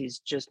because he's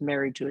just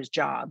married to his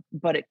job,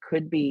 but it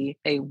could be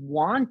a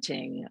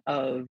wanting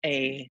of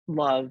a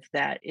love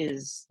that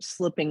is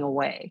slipping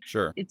away.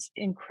 Sure. It's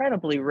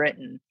incredibly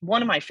written.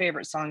 One of my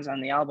favorite songs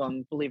on the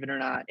album, believe it or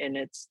not, and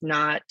it's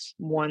not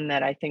one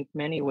that I think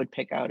many would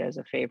pick out as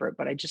a favorite,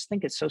 but I just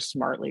think it's so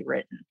smartly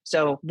written.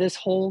 So this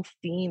whole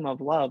theme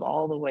of love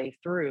all the way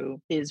through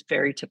is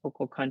very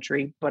typical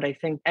country, but I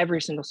think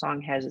every single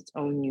song has its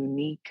own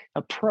unique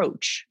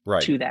approach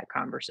to that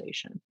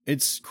conversation.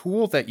 It's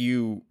cool that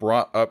you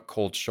brought up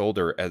Cold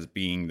Shoulder as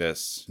being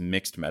this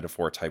mixed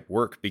metaphor type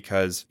work,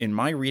 because in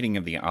my reading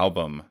of the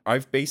album,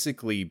 I've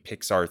basically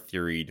Pixar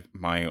theoried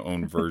my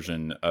own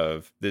version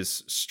of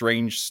this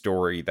strange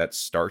story that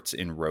starts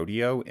in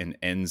Rodeo and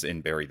ends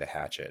in Bury the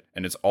Hatchet.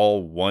 And it's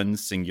all one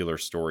singular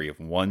story of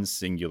one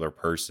singular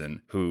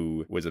person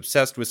who was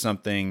obsessed with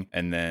something,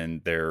 and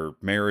then their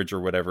marriage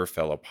or whatever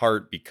fell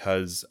apart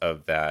because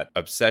of that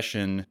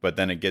obsession, but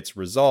then it gets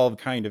resolved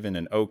kind of in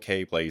an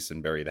okay place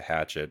in Bury the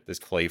Hatchet, this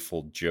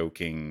playful,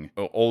 joking,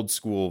 old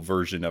school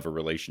version of a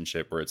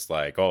relationship where it's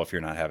like, oh, if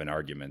you're not having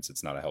arguments,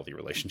 it's not a healthy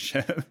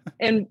relationship.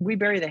 And We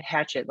Bury the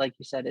Hatchet, like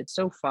you said, it's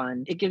so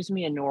fun. It gives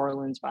me a New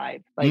Orleans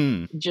vibe,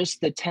 like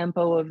just the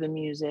tempo of the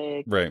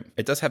music. Right.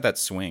 It does have that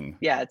swing.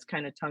 Yeah, it's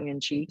kind of tongue in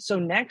cheek. So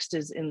next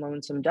is In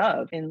Lonesome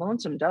Dove. In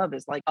Lonesome Dove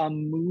is like a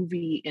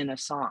movie in a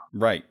song.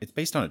 Right. It's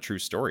based on a true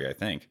story, I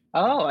think.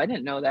 Oh, I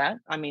didn't know that.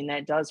 I mean,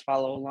 that does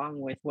follow along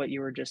with what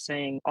you were just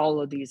saying.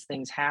 All of these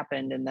things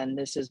happened, and then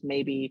this is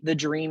maybe the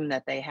dream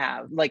that they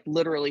have, like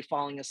literally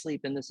falling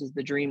asleep, and this is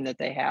the dream that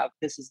they have.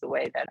 This is the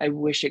way that I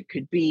wish it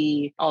could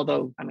be.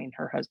 Although, I mean,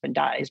 her husband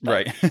dies,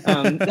 but,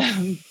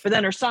 but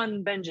then her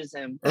son venges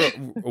him.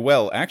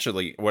 Well,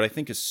 actually, what I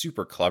think is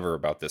super clever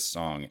about this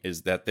song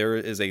is that there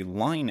is a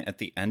line at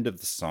the end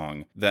of the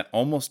song that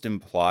almost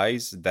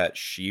implies that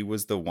she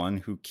was the one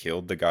who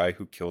killed the guy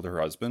who killed her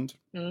husband.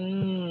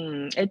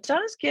 It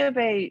does give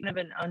a kind of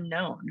an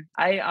unknown.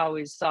 I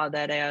always saw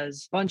that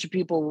as a bunch of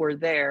people were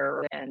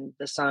there and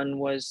the son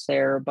was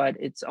there, but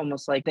it's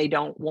almost like they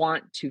don't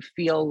want to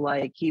feel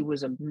like he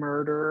was a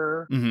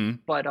murderer,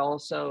 but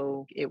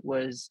also it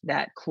was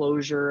that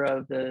closure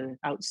of the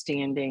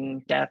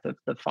outstanding death of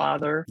the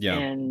father,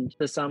 and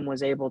the son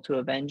was able to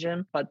avenge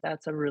him. But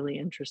that's a really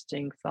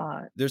interesting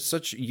thought. There's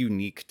such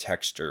unique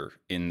texture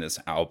in this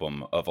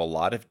album of a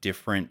lot of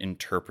different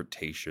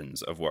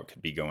interpretations of what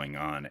could be going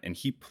on, and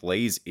he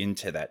plays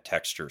into that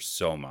texture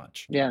so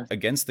much. Yeah.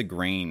 Against the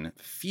Grain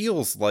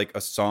feels like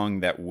a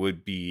song that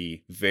would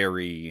be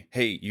very,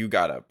 hey, you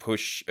gotta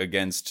push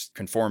against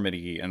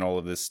conformity and all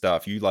of this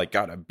stuff. You like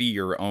gotta be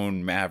your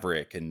own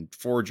maverick and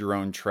forge your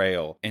own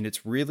trail. And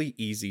it's really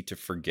easy to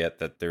forget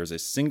that there's a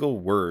single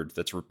word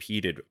that's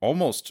repeated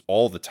almost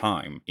all the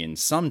time in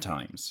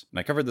Sometimes. And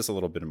I covered this a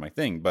little bit in my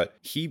thing, but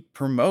he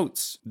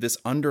promotes this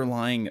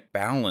underlying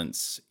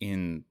balance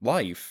in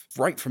life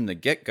right from the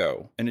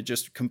get-go. And it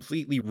just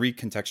completely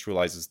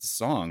recontextualizes the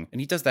song,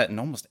 and he does that in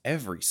almost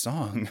every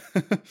song.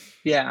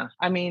 Yeah,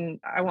 I mean,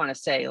 I want to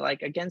say,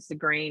 like, Against the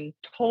Grain,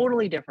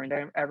 totally different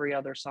than every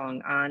other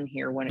song on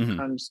here when it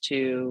comes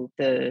to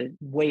the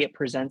way it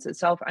presents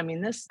itself. I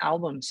mean, this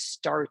album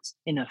starts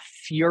in a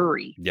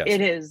fury. Yes.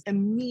 It is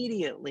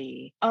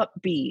immediately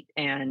upbeat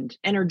and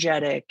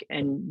energetic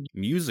and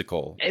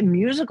musical,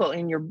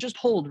 and you're just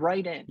pulled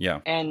right in. Yeah.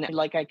 And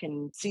like, I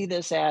can see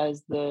this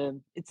as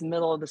it's the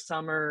middle of the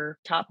summer,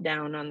 top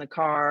down on the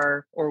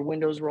car, or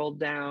windows rolled rolled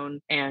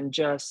down and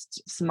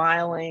just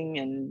smiling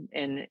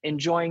and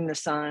enjoying the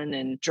sun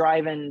and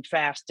driving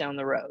fast down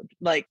the road.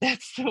 Like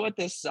that's what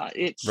this song,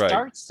 it Right.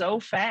 starts so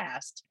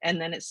fast and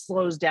then it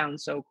slows down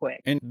so quick.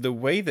 And the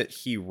way that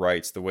he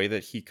writes, the way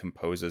that he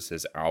composes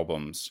his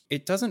albums,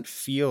 it doesn't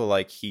feel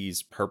like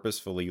he's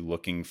purposefully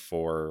looking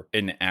for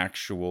an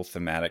actual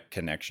thematic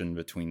connection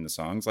between the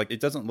songs. Like, it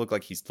doesn't look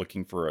like he's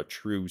looking for a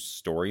true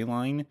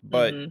storyline,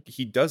 but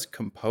he does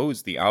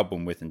compose the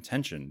album with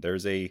intention.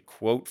 There's a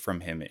quote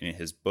from him in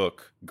his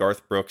book,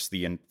 Garth Brooks,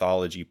 The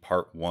Anthology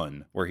Part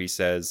 1, where he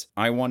says,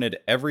 "I wanted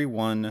every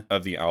one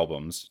of the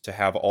albums to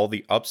have all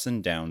the ups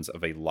and downs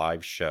of a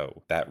live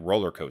show, that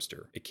roller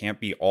coaster. It can't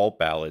be all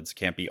ballads,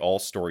 can't be all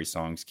story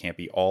songs, can't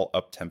be all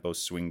up-tempo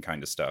swing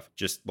kind of stuff,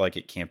 just like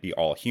it can't be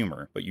all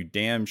humor, but you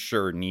damn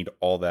sure need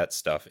all that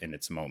stuff in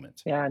its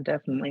moment." Yeah,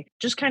 definitely.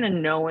 Just kind of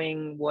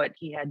knowing what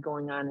he had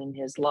going on in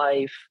his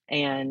life.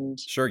 And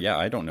Sure, yeah,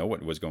 I don't know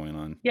what was going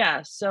on.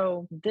 yeah,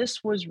 so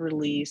this was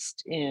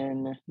released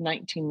in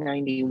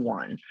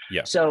 1991.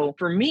 Yeah. So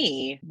for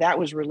me, that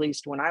was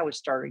released when I was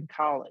starting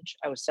college.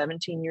 I was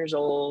 17 years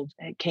old.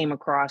 I came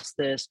across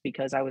this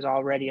because I was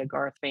already a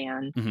Garth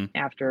fan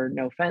after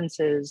No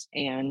Fences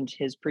and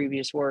his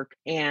previous work.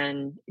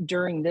 And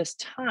during this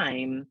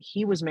time,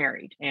 he was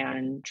married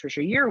and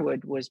Trisha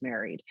Yearwood was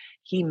married.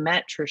 He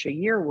met Trisha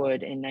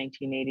Yearwood in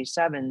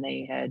 1987.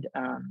 They had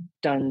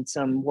done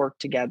some work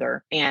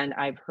together. And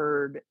I've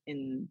heard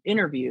in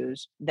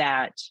interviews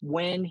that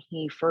when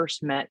he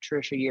first met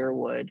Trisha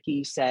Yearwood,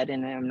 he said,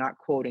 and I'm not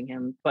quoting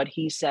him, but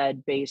he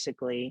said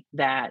basically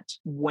that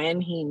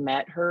when he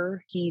met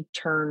her, he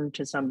turned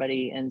to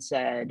somebody and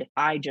said,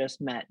 "I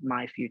just met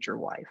my future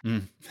wife,"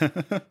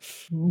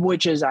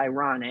 which is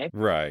ironic.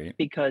 Right.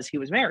 Because he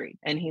was married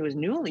and he was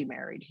newly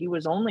married. He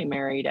was only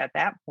married at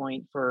that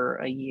point for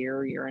a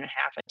year and a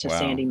half to Wow.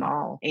 Sandy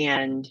Mall.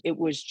 And it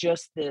was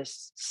just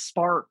this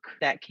spark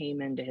that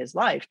came into his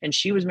life. And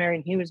she was married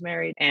and he was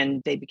married,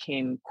 and they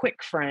became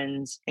quick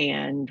friends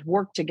and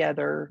worked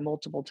together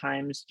multiple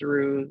times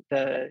through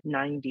the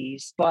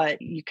 90s.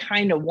 But you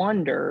kind of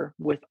wonder,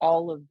 with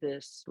all of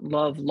this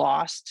love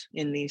lost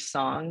in these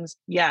songs,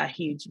 yeah,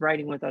 he's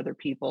writing with other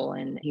people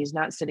and he's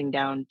not sitting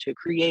down to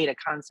create a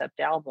concept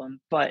album,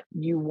 but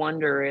you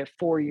wonder if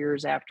 4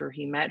 years after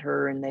he met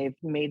her and they've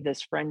made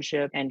this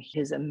friendship, and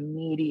his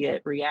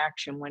immediate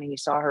reaction when he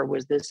saw her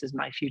was, "This is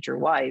my future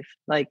wife."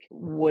 Like,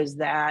 was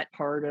that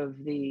part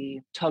of the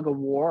tug of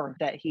war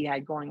that he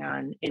had going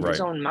on in his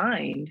Right. own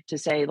mind to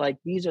say, like,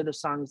 these are the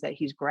songs that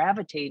he's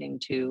gravitating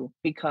to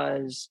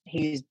because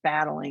he's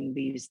battling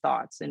these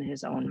thoughts in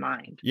his own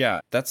mind?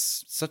 Yeah,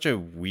 that's such a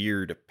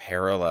weird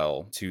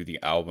parallel to the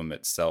album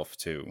itself,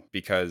 too,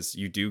 because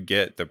you do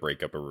get the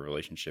breakup of a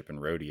relationship in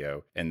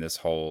Rodeo and this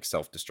whole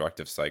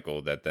self-destructive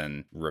cycle that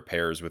then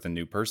repairs with a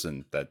new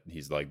person that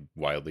he's like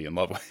wildly in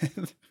love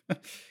with.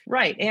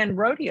 Right. And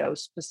Rodeo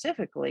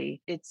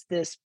specifically, it's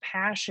this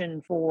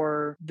passion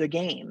for the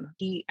game.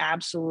 He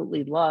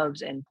absolutely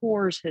loves and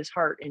pours his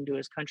heart into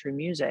his country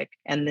music.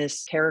 And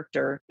this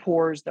character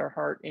pours their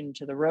heart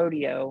into the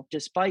rodeo,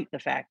 despite the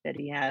fact that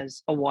he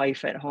has a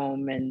wife at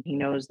home and he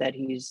knows that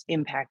he's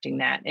impacting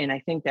that. And I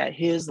think that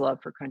his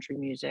love for country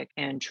music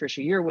and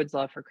Trisha Yearwood's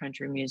love for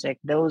country music,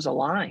 those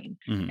align.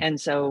 And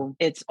so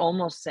it's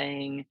almost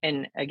saying,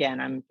 and again,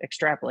 I'm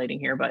extrapolating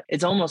here, but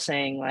it's almost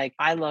saying, like,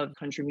 I love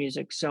country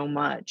music so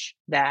much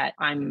that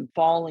I'm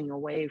falling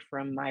away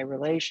from my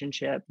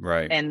relationship.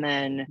 Right. And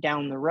then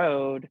down the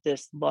road,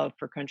 this love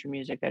for country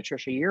music that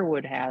Trisha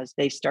Yearwood has,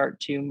 they start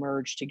to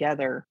merge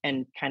together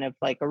and kind of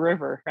like a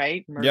river,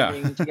 right?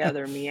 Merging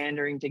together,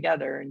 meandering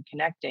together and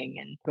connecting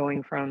and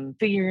going from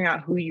figuring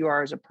out who you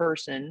are as a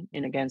person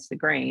in Against the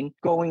Grain,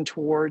 going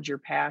towards your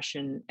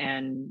passion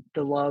and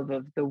the love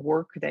of the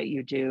work that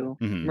you do,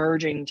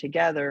 merging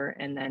together,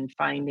 and then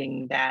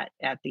finding that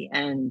at the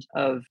end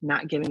of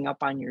not giving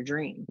up on your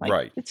dream. Like,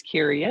 Right. It's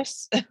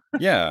curious.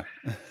 Yeah.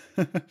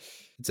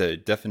 It's a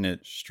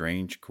definite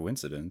strange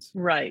coincidence.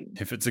 Right.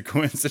 If it's a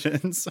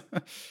coincidence.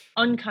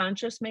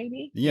 Unconscious,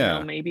 maybe.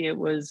 Yeah. Maybe it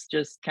was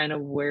just kind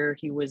of where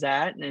he was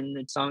at, and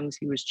the songs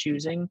he was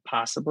choosing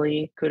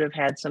possibly could have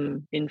had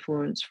some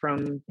influence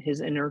from his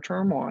inner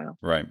turmoil.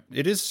 Right.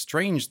 It is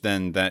strange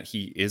then that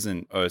he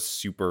isn't a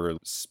super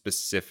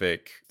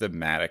specific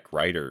thematic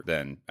writer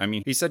then. I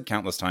mean, he said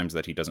countless times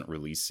that he doesn't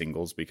release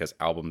singles because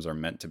albums are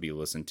meant to be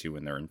listened to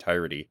in their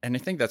entirety. And I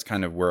think that's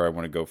kind of where I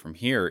want to go from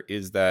here,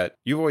 is that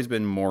you've always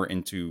been more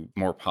into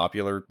more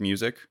popular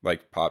music,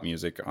 like pop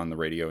music on the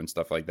radio and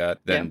stuff like that,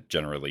 than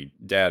generally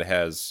Dad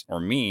has,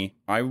 or me.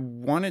 I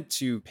wanted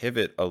to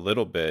pivot a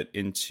little bit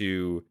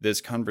into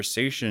this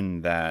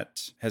conversation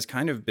that has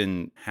kind of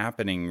been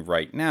happening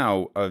right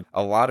now of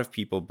a lot of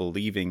people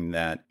believing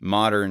that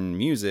modern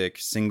music,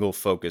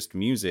 single-focused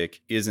music,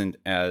 isn't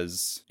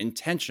as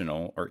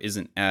intentional or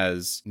isn't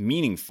as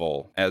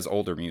meaningful as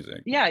older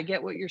music. Yeah, I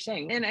get what you're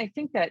saying. And I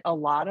think that a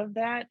lot of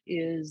that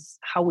is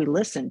how we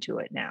listen to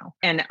it now.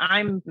 And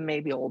I'm maybe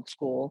maybe old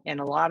school. And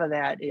a lot of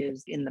that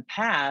is in the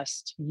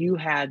past, you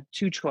had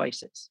two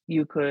choices.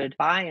 You could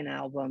buy an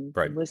album,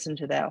 Right. listen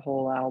to that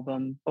whole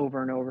album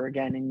over and over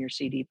again in your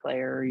CD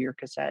player or your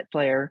cassette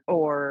player,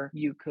 or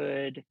you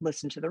could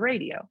listen to the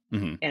radio.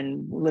 Mm-hmm.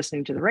 And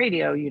listening to the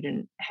radio, you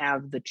didn't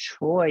have the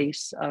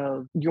choice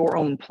of your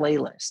own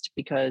playlist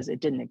because it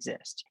didn't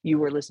exist. You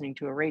were listening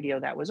to a radio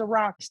that was a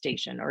rock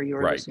station, or you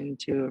were Right. listening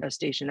to a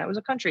station that was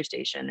a country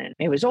station, and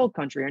it was old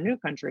country or new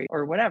country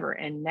or whatever.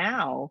 And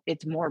now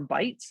it's more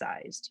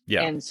bite-sized.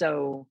 Yeah. And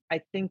so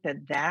I think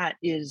that that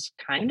is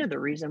kind of the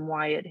reason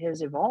why it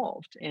has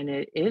evolved, and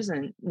it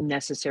isn't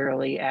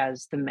necessarily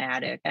as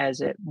thematic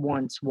as it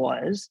once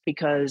was,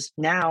 because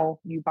now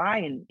you buy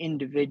an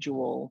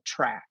individual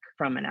track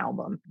from an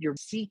album. You're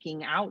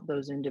seeking out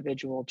those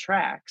individual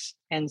tracks.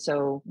 And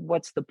so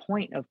what's the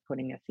point of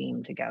putting a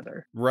theme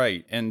together?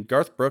 Right. And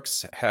Garth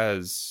Brooks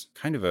has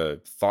kind of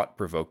a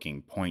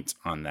thought-provoking point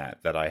on that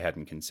I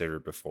hadn't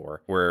considered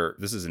before, where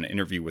this is an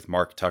interview with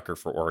Mark Tucker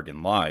for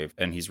Oregon Live,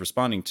 and he's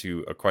responding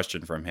to a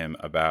question from him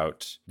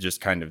about just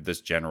kind of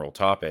this general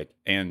topic.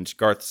 And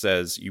Garth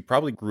says, "You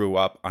probably grew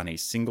up on a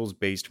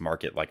singles-based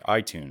market like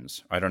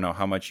iTunes. I don't know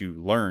how much you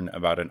learn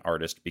about an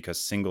artist because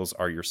singles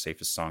are your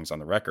safest songs on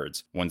the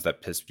records, ones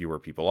that piss fewer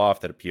people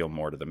off, that appeal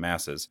more to the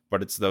masses.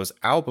 But it's those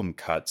album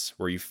cuts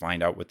where you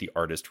find out what the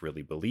artist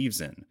really believes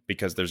in,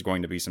 because there's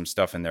going to be some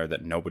stuff in there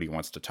that nobody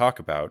wants to talk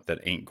about that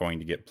ain't going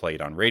to get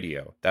played on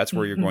radio. That's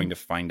where you're going to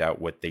find out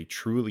what they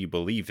truly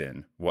believe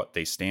in, what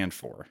they stand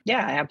for."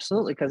 Yeah,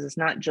 absolutely. Because it's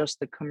not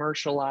just the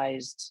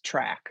commercialized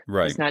track.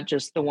 Right. It's not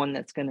just the one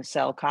that's going to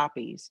sell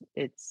copies.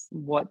 It's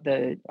what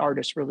the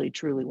artist really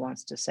truly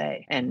wants to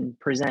say and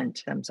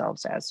present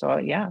themselves as. So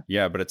yeah.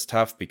 Yeah, but it's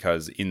tough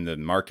because in the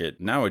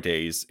market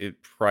nowadays, it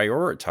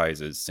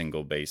prioritizes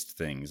single-based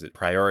things. It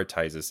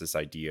prioritizes this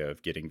idea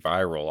of getting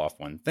viral off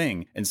one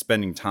thing, and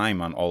spending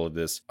time on all of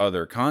this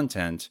other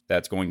content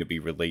that's going to be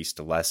released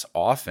less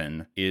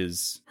often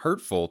is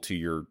hurtful to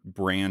your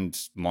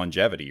brand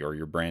longevity or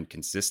your brand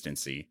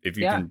consistency. If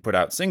you can put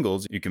out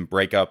singles, you can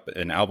break up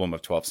an album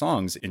of 12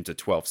 songs into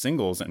 12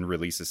 singles and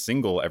release a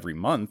single every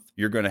month.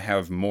 You're going to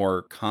have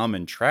more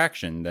common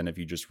traction than if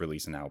you just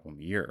release an album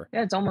a year.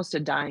 Yeah, it's almost a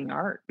dying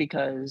art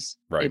because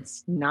Right.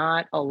 it's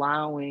not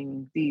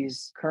allowing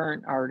these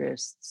current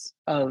artists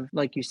of,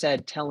 like you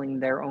said, telling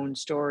their own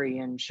story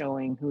and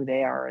showing who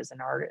they are as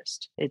an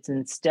artist. It's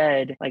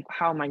instead like,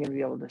 how am I going to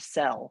be able to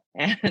sell,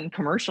 and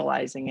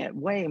commercializing it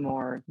way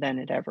more than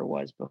it ever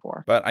was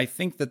before. But I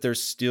think that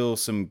there's still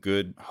some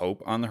good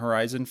hope on the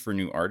horizon for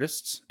new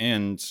artists,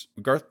 and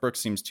Garth Brooks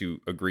seems to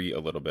agree a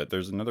little bit.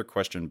 There's another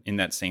question in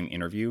that same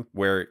interview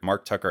where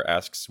Mark Tucker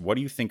asks, "What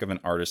do you think of an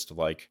artist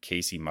like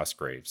Casey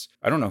Musgraves?"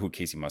 I don't know who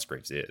Casey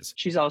Musgraves is.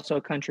 She's also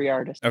a country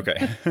artist.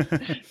 Okay.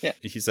 Yeah.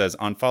 He says,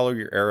 "On Follow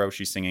Your Arrow,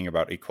 she's singing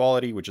about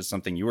equality, which is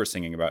something you were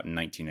singing about in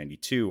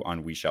 1992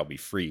 on We Shall Be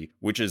Free,"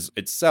 which is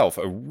itself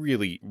a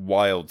really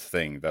wild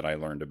thing that I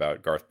learned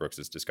about Garth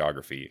Brooks'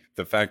 discography.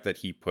 The fact that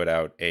he put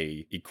out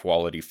a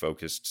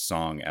equality-focused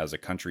song as a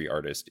country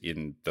artist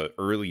in the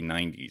early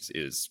 90s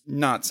is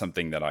not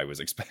something that I was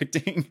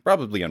expecting,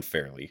 probably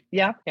unfairly.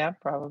 Yeah,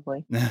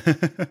 probably.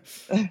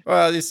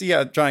 Well, you see,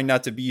 I'm trying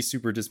not to be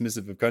super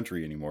dismissive of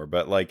country anymore,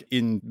 but like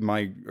in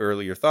my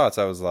earlier thoughts,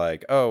 I was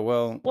like, oh,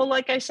 well. Well,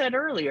 like I said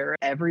earlier,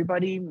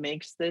 everybody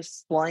makes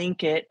this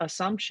blanket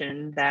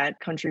assumption that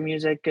country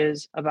music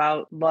is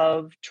about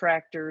love,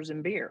 tractors,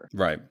 and beer.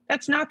 Right.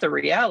 That's not the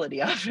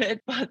reality of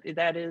it, but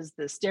that is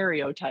the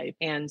stereotype.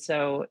 And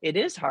so it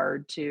is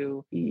hard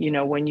to,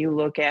 when you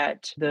look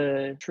at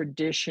the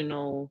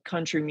traditional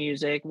country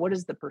music, what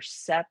is the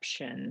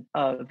perception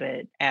of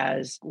it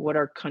as? What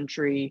are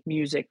country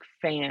music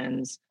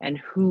fans, and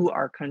who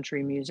are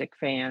country music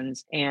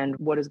fans, and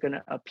what is going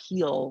to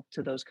appeal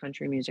to those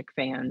country music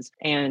fans?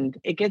 And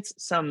it gets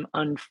some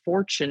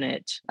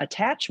unfortunate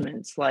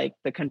attachments like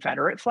the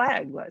Confederate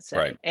flag, let's say.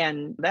 Right.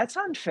 And that's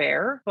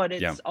unfair, but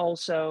it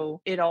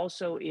also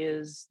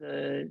is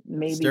the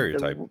maybe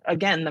stereotype.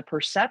 The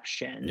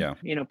perception. Yeah.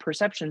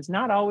 Perception's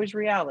not always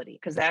reality,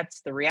 because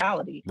that's the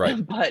reality.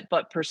 Right.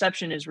 But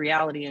perception is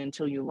reality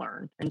until you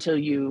learn, until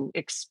you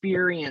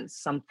experience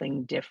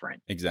something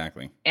different.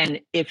 Exactly.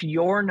 And if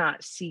you're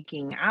not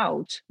seeking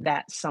out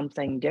that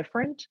something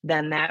different,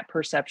 then that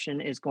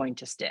perception is going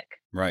to stick.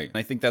 Right.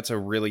 I think that's a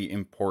really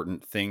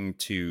important thing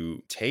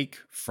to take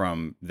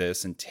from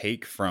this, and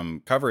take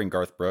from covering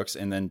Garth Brooks,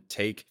 and then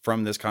take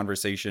from this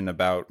conversation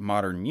about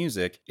modern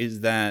music,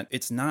 is that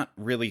it's not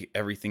really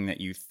everything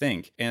that you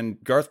think.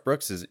 And Garth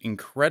Brooks is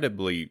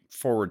incredibly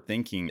forward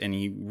thinking, and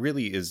he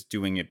really is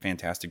doing a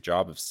fantastic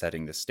job of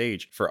setting the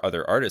stage for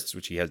other artists,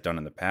 which he has done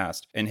in the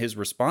past. And his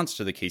response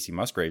to the Casey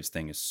Musgraves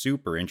thing is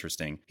super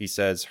interesting. He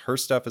says, "Her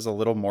stuff is a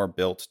little more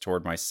built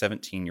toward my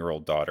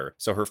 17-year-old daughter.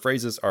 So her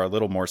phrases are a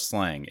little more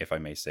slang, if I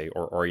may say,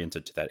 or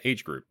oriented to that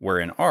age group. Where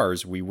in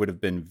ours, we would have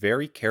been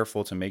very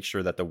careful to make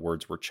sure that the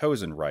words were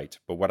chosen right.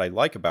 But what I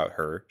like about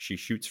her, she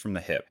shoots from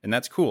the hip. And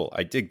that's cool.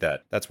 I dig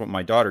that. That's what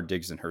my daughter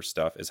digs in her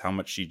stuff, is how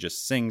much she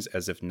just sings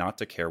as if not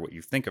to care what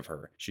you think of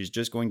her. She's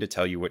just going to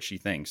tell you what she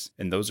thinks.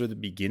 And those are the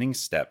beginning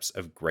steps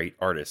of great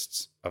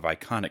artists. of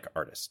iconic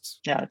artists.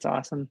 Yeah, that's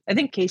awesome. I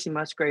think Casey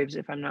Musgraves,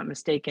 if I'm not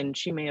mistaken,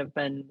 she may have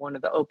been one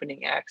of the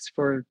opening acts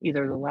for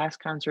either the last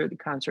concert or the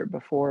concert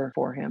before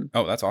for him.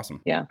 Oh, that's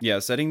awesome. Yeah. Yeah,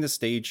 setting the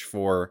stage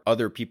for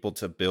other people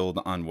to build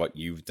on what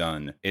you've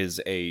done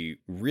is a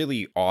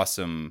really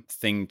awesome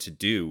thing to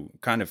do,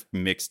 kind of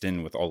mixed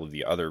in with all of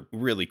the other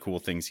really cool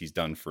things he's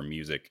done for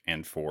music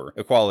and for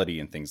equality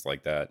and things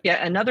like that.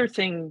 Yeah, another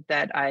thing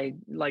that I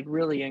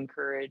really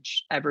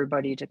encourage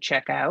everybody to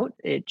check out,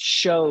 it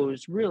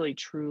shows really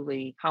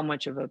truly how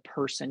much of a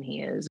person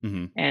he is.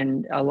 Mm-hmm.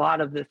 And a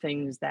lot of the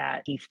things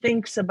that he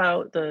thinks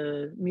about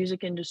the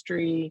music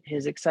industry,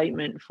 his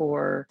excitement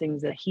for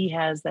things that he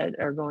has that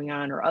are going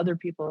on or other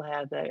people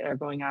have that are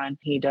going on.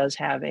 He does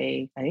have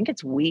I think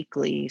it's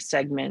weekly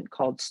segment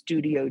called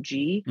Studio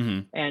G. Mm-hmm.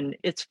 And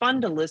it's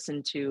fun to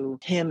listen to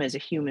him as a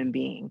human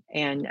being.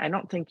 And I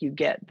don't think you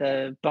get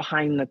the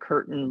behind the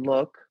curtain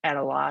look at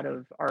a lot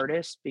of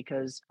artists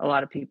because a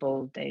lot of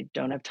people, they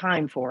don't have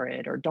time for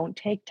it or don't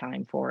take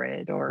time for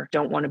it or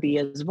don't want to be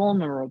as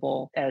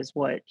vulnerable as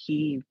what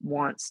he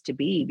wants to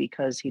be,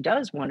 because he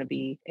does want to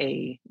be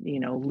a,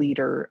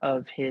 leader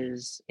of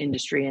his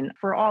industry. And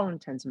for all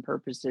intents and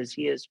purposes,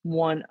 he is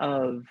one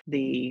of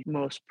the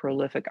most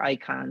prolific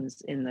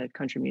icons in the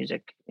country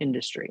music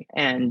industry.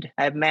 And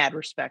I have mad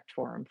respect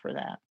for him for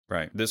that.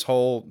 Right. This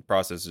whole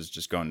process is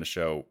just going to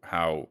show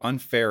how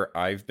unfair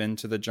I've been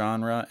to the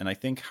genre, and I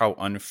think how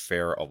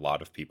unfair a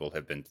lot of people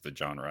have been to the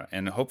genre.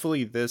 And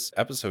hopefully this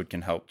episode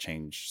can help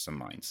change some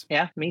minds.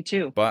 Yeah, me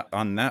too. But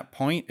on that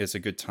point, it's a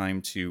good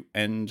time to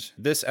end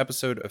this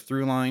episode of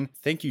Throughline.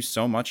 Thank you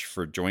so much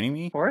for joining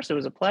me. Of course, it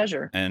was a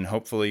pleasure. And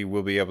hopefully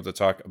we'll be able to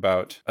talk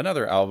about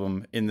another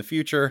album in the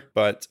future.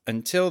 But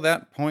until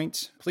that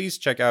point, please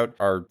check out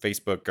our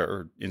Facebook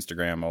or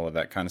Instagram, all of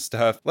that kind of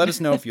stuff. Let us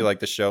know if you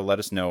like the show. Let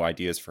us know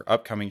ideas for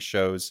upcoming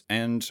shows,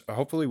 and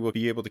hopefully we'll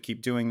be able to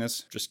keep doing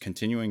this, just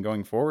continuing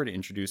going forward,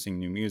 introducing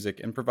new music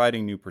and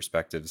providing new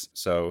perspectives.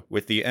 So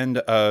with the end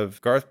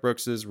of Garth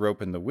Brooks's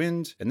Rope in the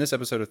Wind and this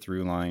episode of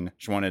Throughline,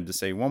 just wanted to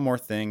say one more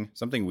thing,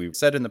 something we've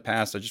said in the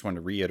past. I just want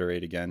to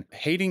reiterate again.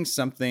 Hating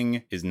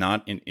something is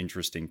not an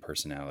interesting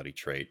personality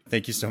trait.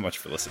 Thank you so much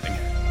for listening.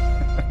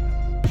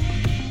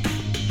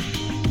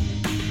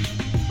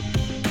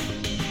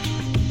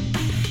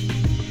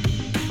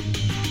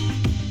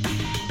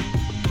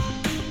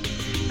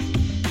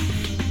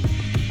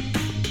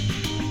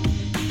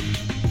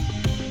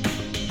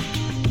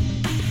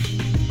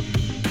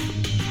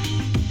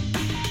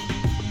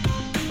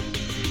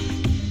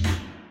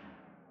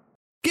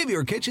 Give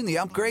your kitchen the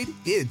upgrade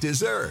it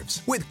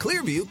deserves with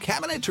Clearview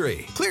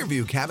Cabinetry.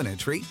 Clearview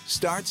Cabinetry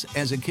starts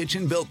as a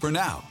kitchen built for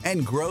now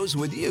and grows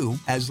with you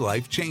as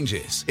life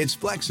changes. It's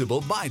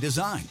flexible by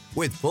design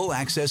with full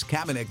access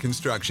cabinet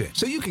construction,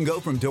 so you can go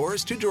from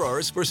doors to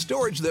drawers for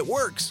storage that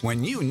works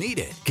when you need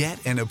it.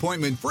 Get an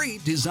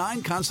appointment-free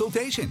design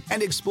consultation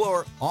and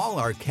explore all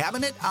our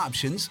cabinet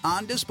options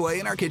on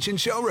display in our kitchen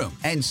showroom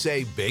and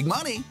save big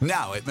money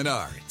now at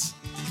Menards.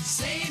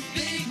 Save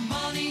big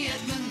money at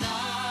Menards.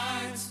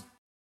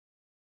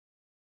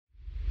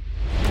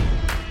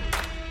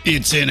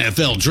 It's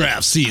NFL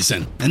draft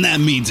season, and that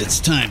means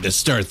it's time to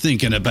start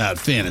thinking about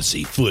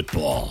fantasy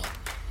football.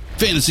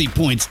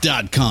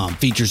 FantasyPoints.com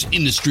features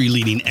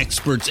industry-leading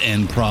experts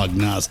and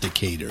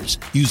prognosticators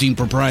using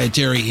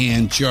proprietary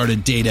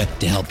hand-charted data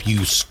to help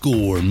you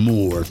score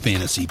more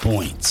fantasy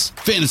points.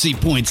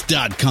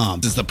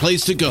 FantasyPoints.com is the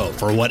place to go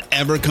for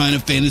whatever kind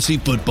of fantasy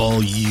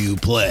football you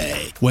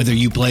play. Whether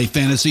you play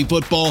fantasy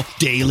football,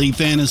 daily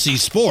fantasy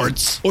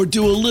sports, or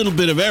do a little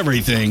bit of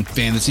everything,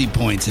 Fantasy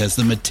Points has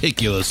the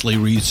meticulously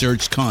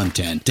researched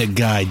content to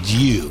guide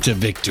you to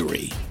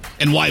victory.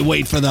 And why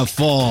wait for the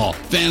fall?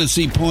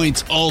 Fantasy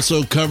Points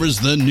also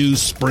covers the new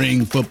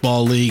spring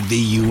football league,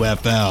 the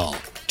UFL.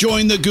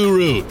 Join the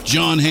guru,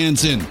 John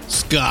Hansen,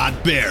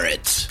 Scott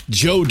Barrett,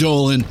 Joe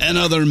Dolan, and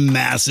other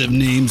massive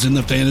names in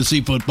the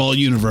fantasy football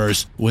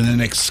universe with an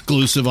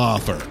exclusive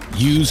offer.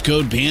 Use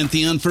code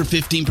Pantheon for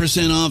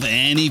 15% off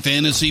any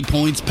Fantasy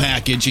Points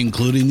package,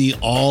 including the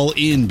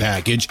all-in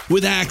package,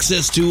 with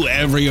access to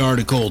every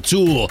article,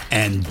 tool,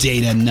 and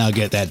data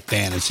nugget that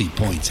Fantasy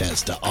Points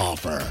has to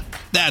offer.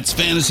 That's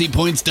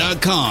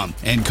FantasyPoints.com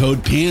and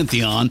code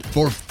Pantheon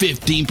for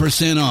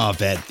 15%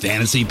 off at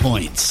Fantasy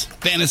Points.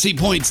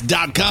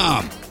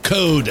 FantasyPoints.com,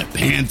 code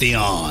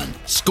Pantheon.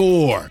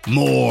 Score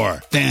more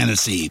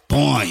fantasy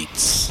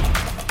points.